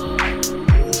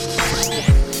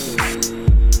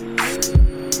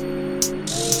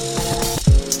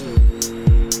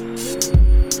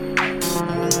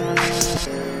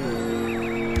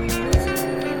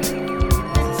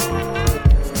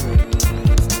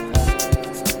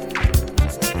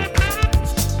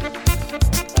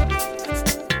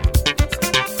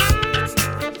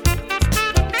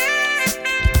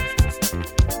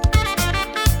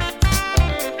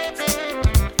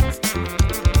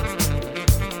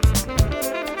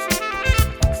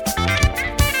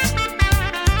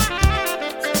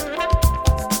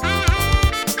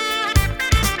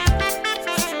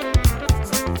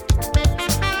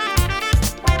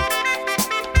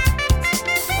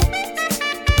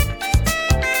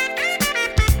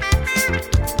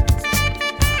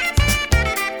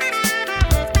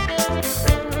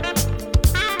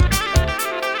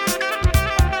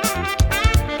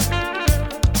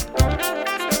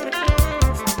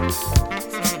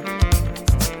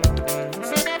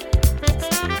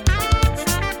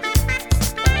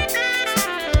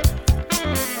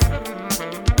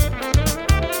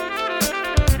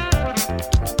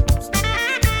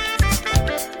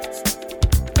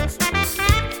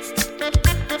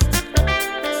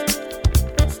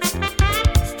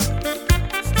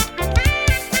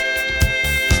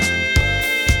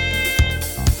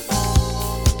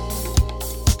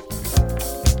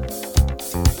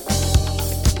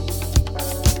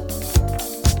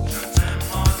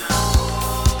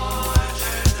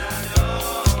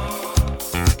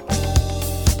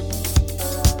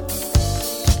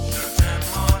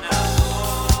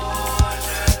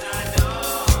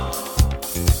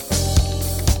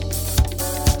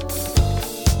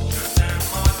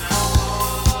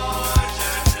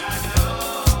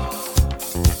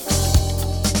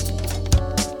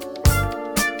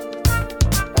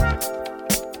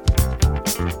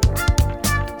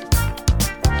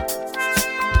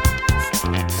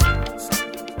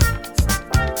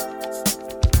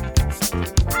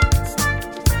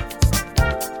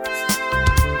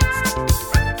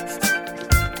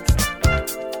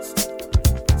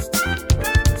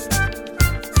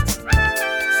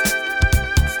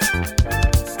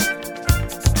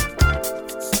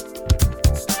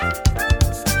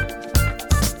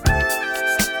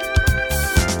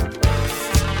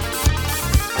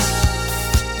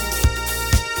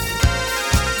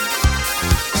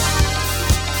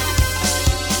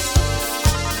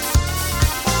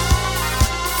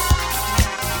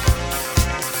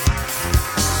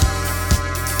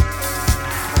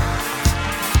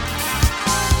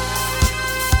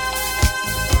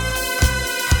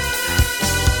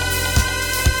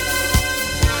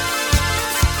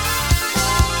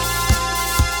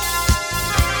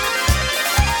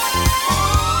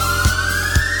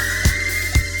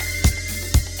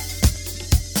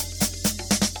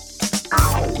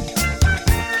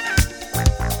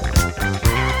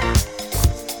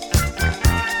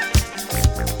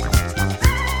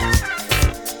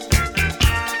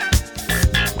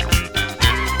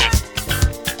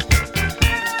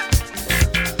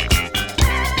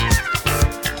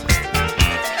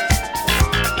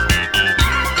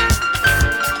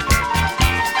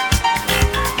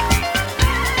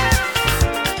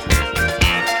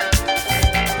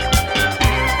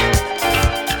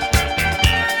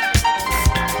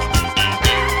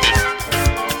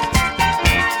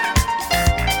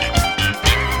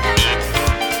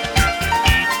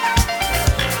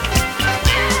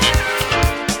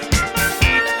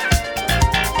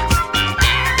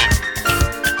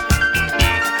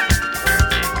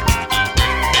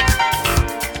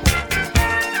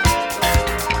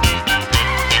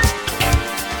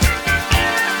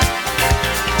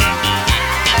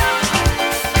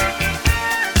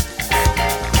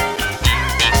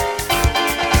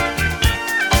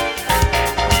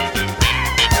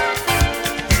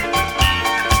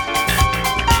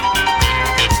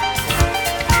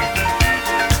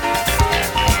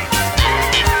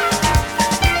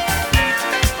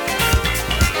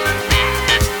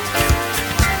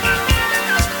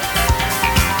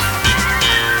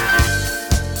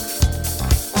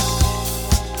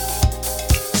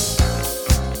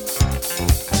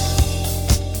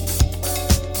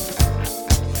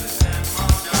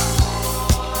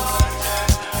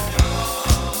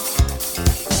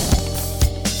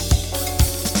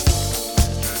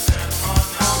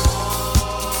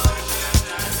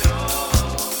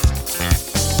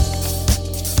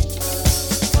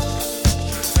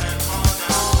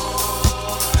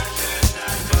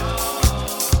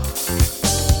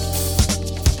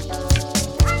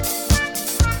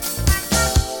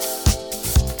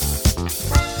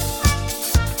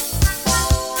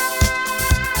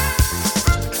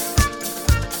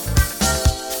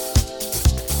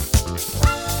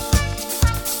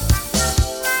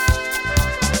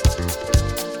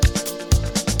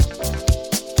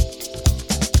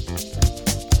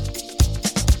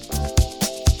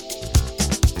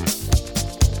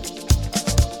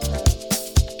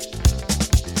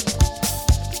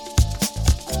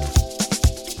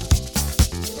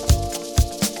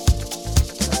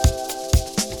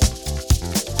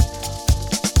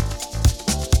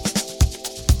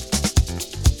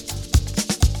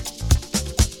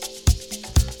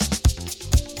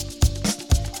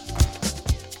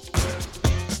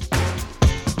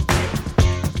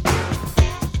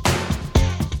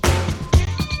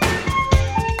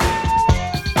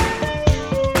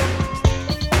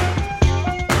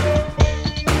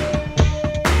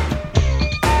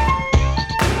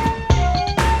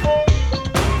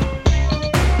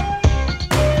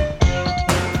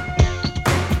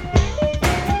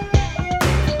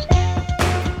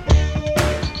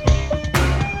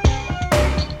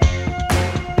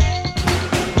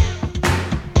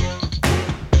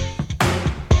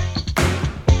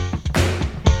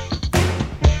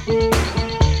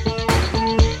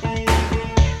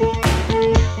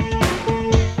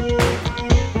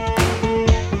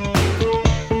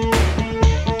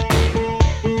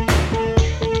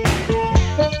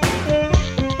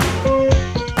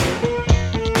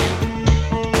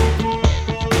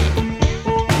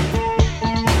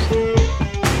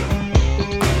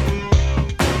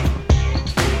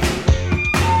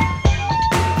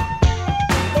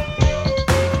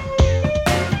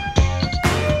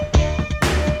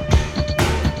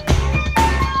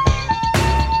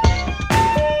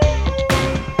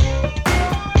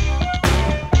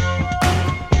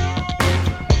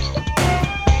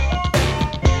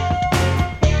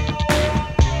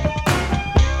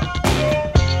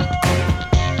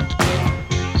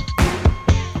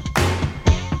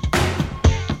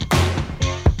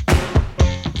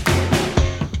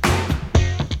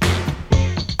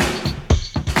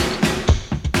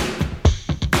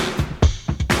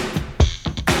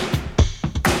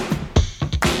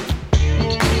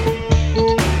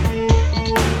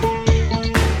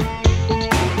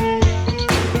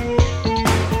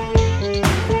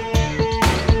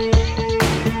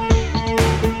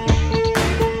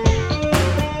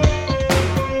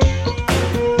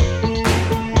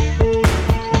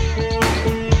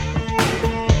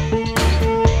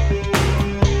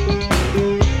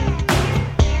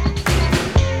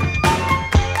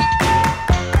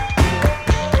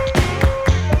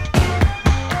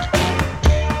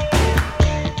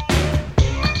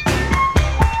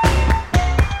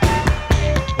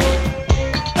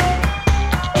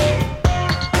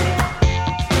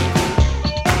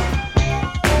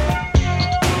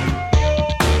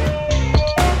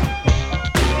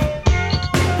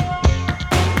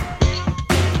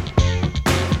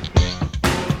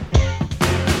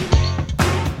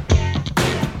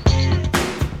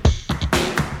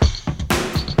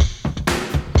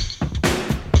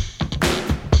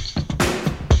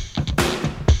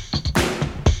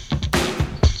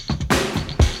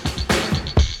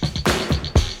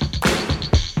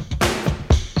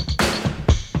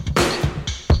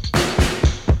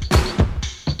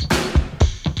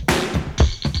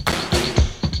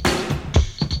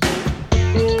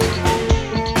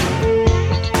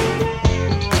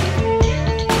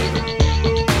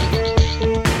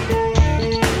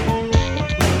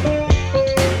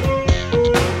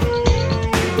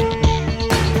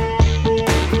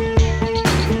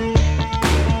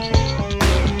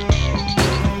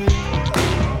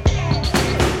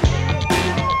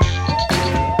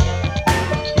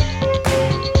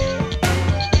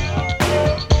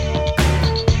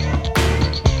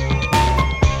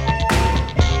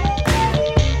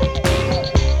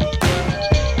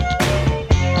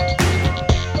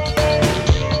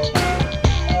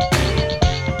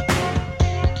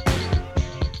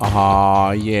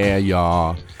 Aw, yeah,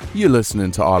 y'all. You're listening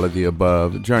to All of the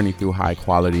Above, Journey Through High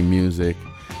Quality Music.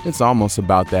 It's almost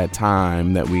about that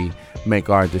time that we make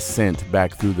our descent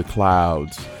back through the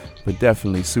clouds. But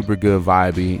definitely super good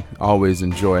vibey. Always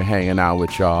enjoy hanging out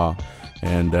with y'all.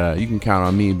 And you can count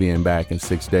on me being back in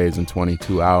 6 days and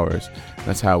 22 hours.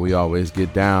 That's how we always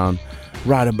get down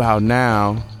right about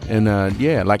now. And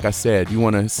yeah, like I said, you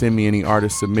want to send me any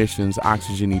artist submissions,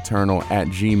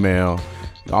 oxygeneternal@gmail.com.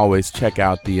 Always check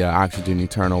out the Oxygen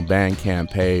Eternal Bandcamp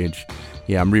page.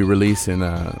 Yeah, I'm re-releasing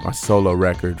my solo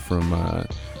record from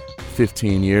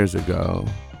 15 years ago.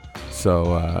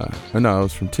 So, no, it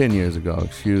was from 10 years ago,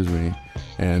 excuse me.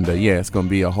 And yeah, it's going to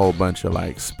be a whole bunch of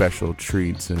like special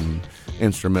treats and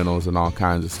instrumentals and all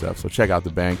kinds of stuff. So check out the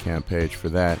Bandcamp page for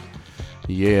that.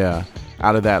 Yeah,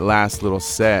 out of that last little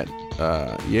set,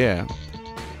 yeah,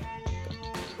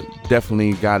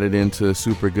 definitely got it into a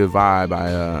super good vibe.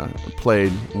 I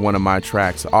played one of my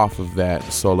tracks off of that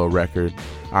solo record,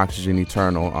 Oxygen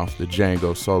Eternal, off the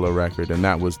Django solo record, and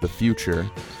that was The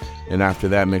Future. And after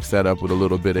that, mixed that up with a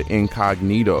little bit of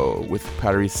Incognito with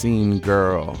Parisienne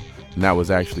Girl. And that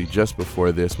was actually just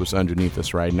before this, what's underneath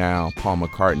us right now, Paul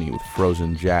McCartney with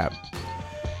Frozen Jap.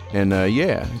 And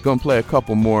yeah, gonna play a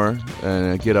couple more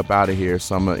and get up out of here.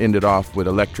 So I'm gonna end it off with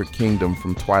Electric Kingdom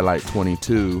from Twilight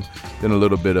 22, then a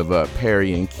little bit of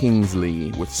Perry and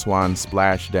Kingsley with Swan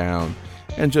Splashdown.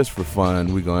 And just for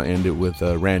fun, we're gonna end it with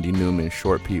Randy Newman,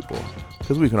 Short People.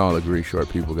 Because we can all agree short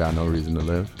people got no reason to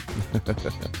live.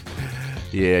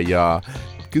 Yeah, y'all.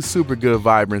 Super good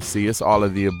vibrancy. It's all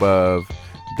of the above.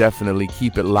 Definitely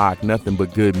keep it locked. Nothing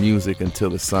but good music until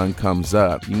the sun comes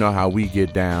up. You know how we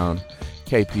get down.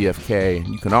 KPFK.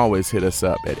 You can always hit us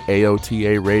up at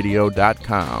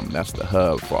AOTARadio.com. That's the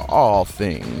hub for all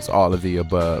things, all of the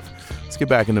above. Let's get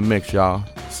back in the mix, y'all.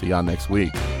 See y'all next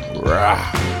week. Rah.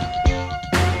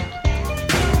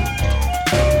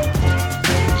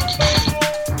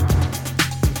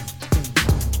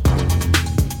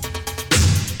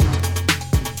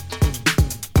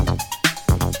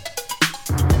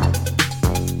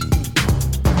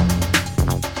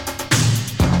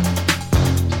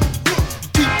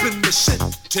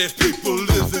 People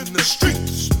live in the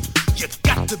streets. You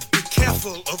got to be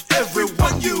careful of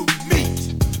everyone you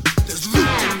meet. There's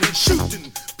looting and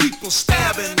shooting, people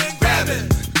stabbing and grabbing.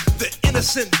 The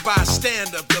innocent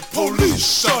bystander, the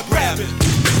police are grabbing.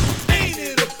 Ain't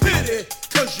it a pity,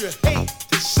 'cause you hate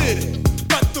the city.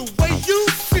 But the way you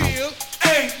feel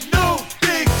ain't no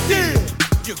big deal.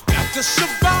 You got to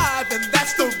survive, and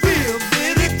that's the real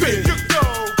nitty-gritty. You go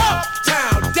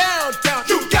uptown, downtown,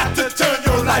 you got to turn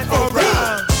your life around.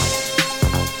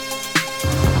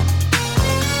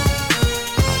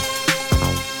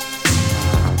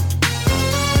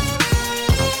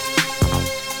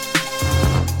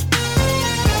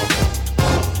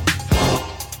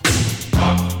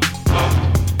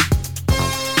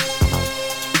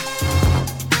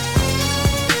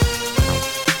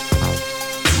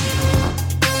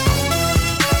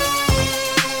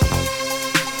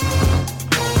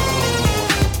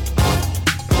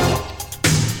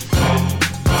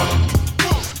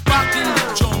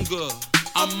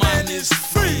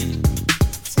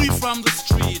 From the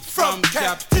street, from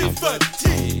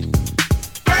captivity.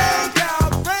 Break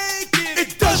out, break it.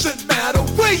 It doesn't matter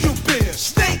where you've been.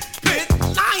 Snake pit,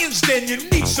 lions, then you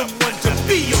need someone to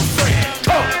be your friend.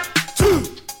 Come to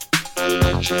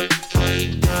Electric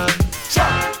Kingdom.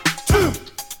 Try to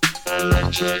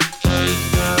Electric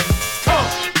Kingdom.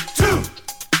 Come to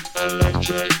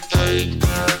Electric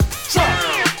Kingdom. Try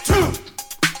to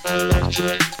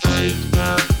Electric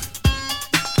Kingdom.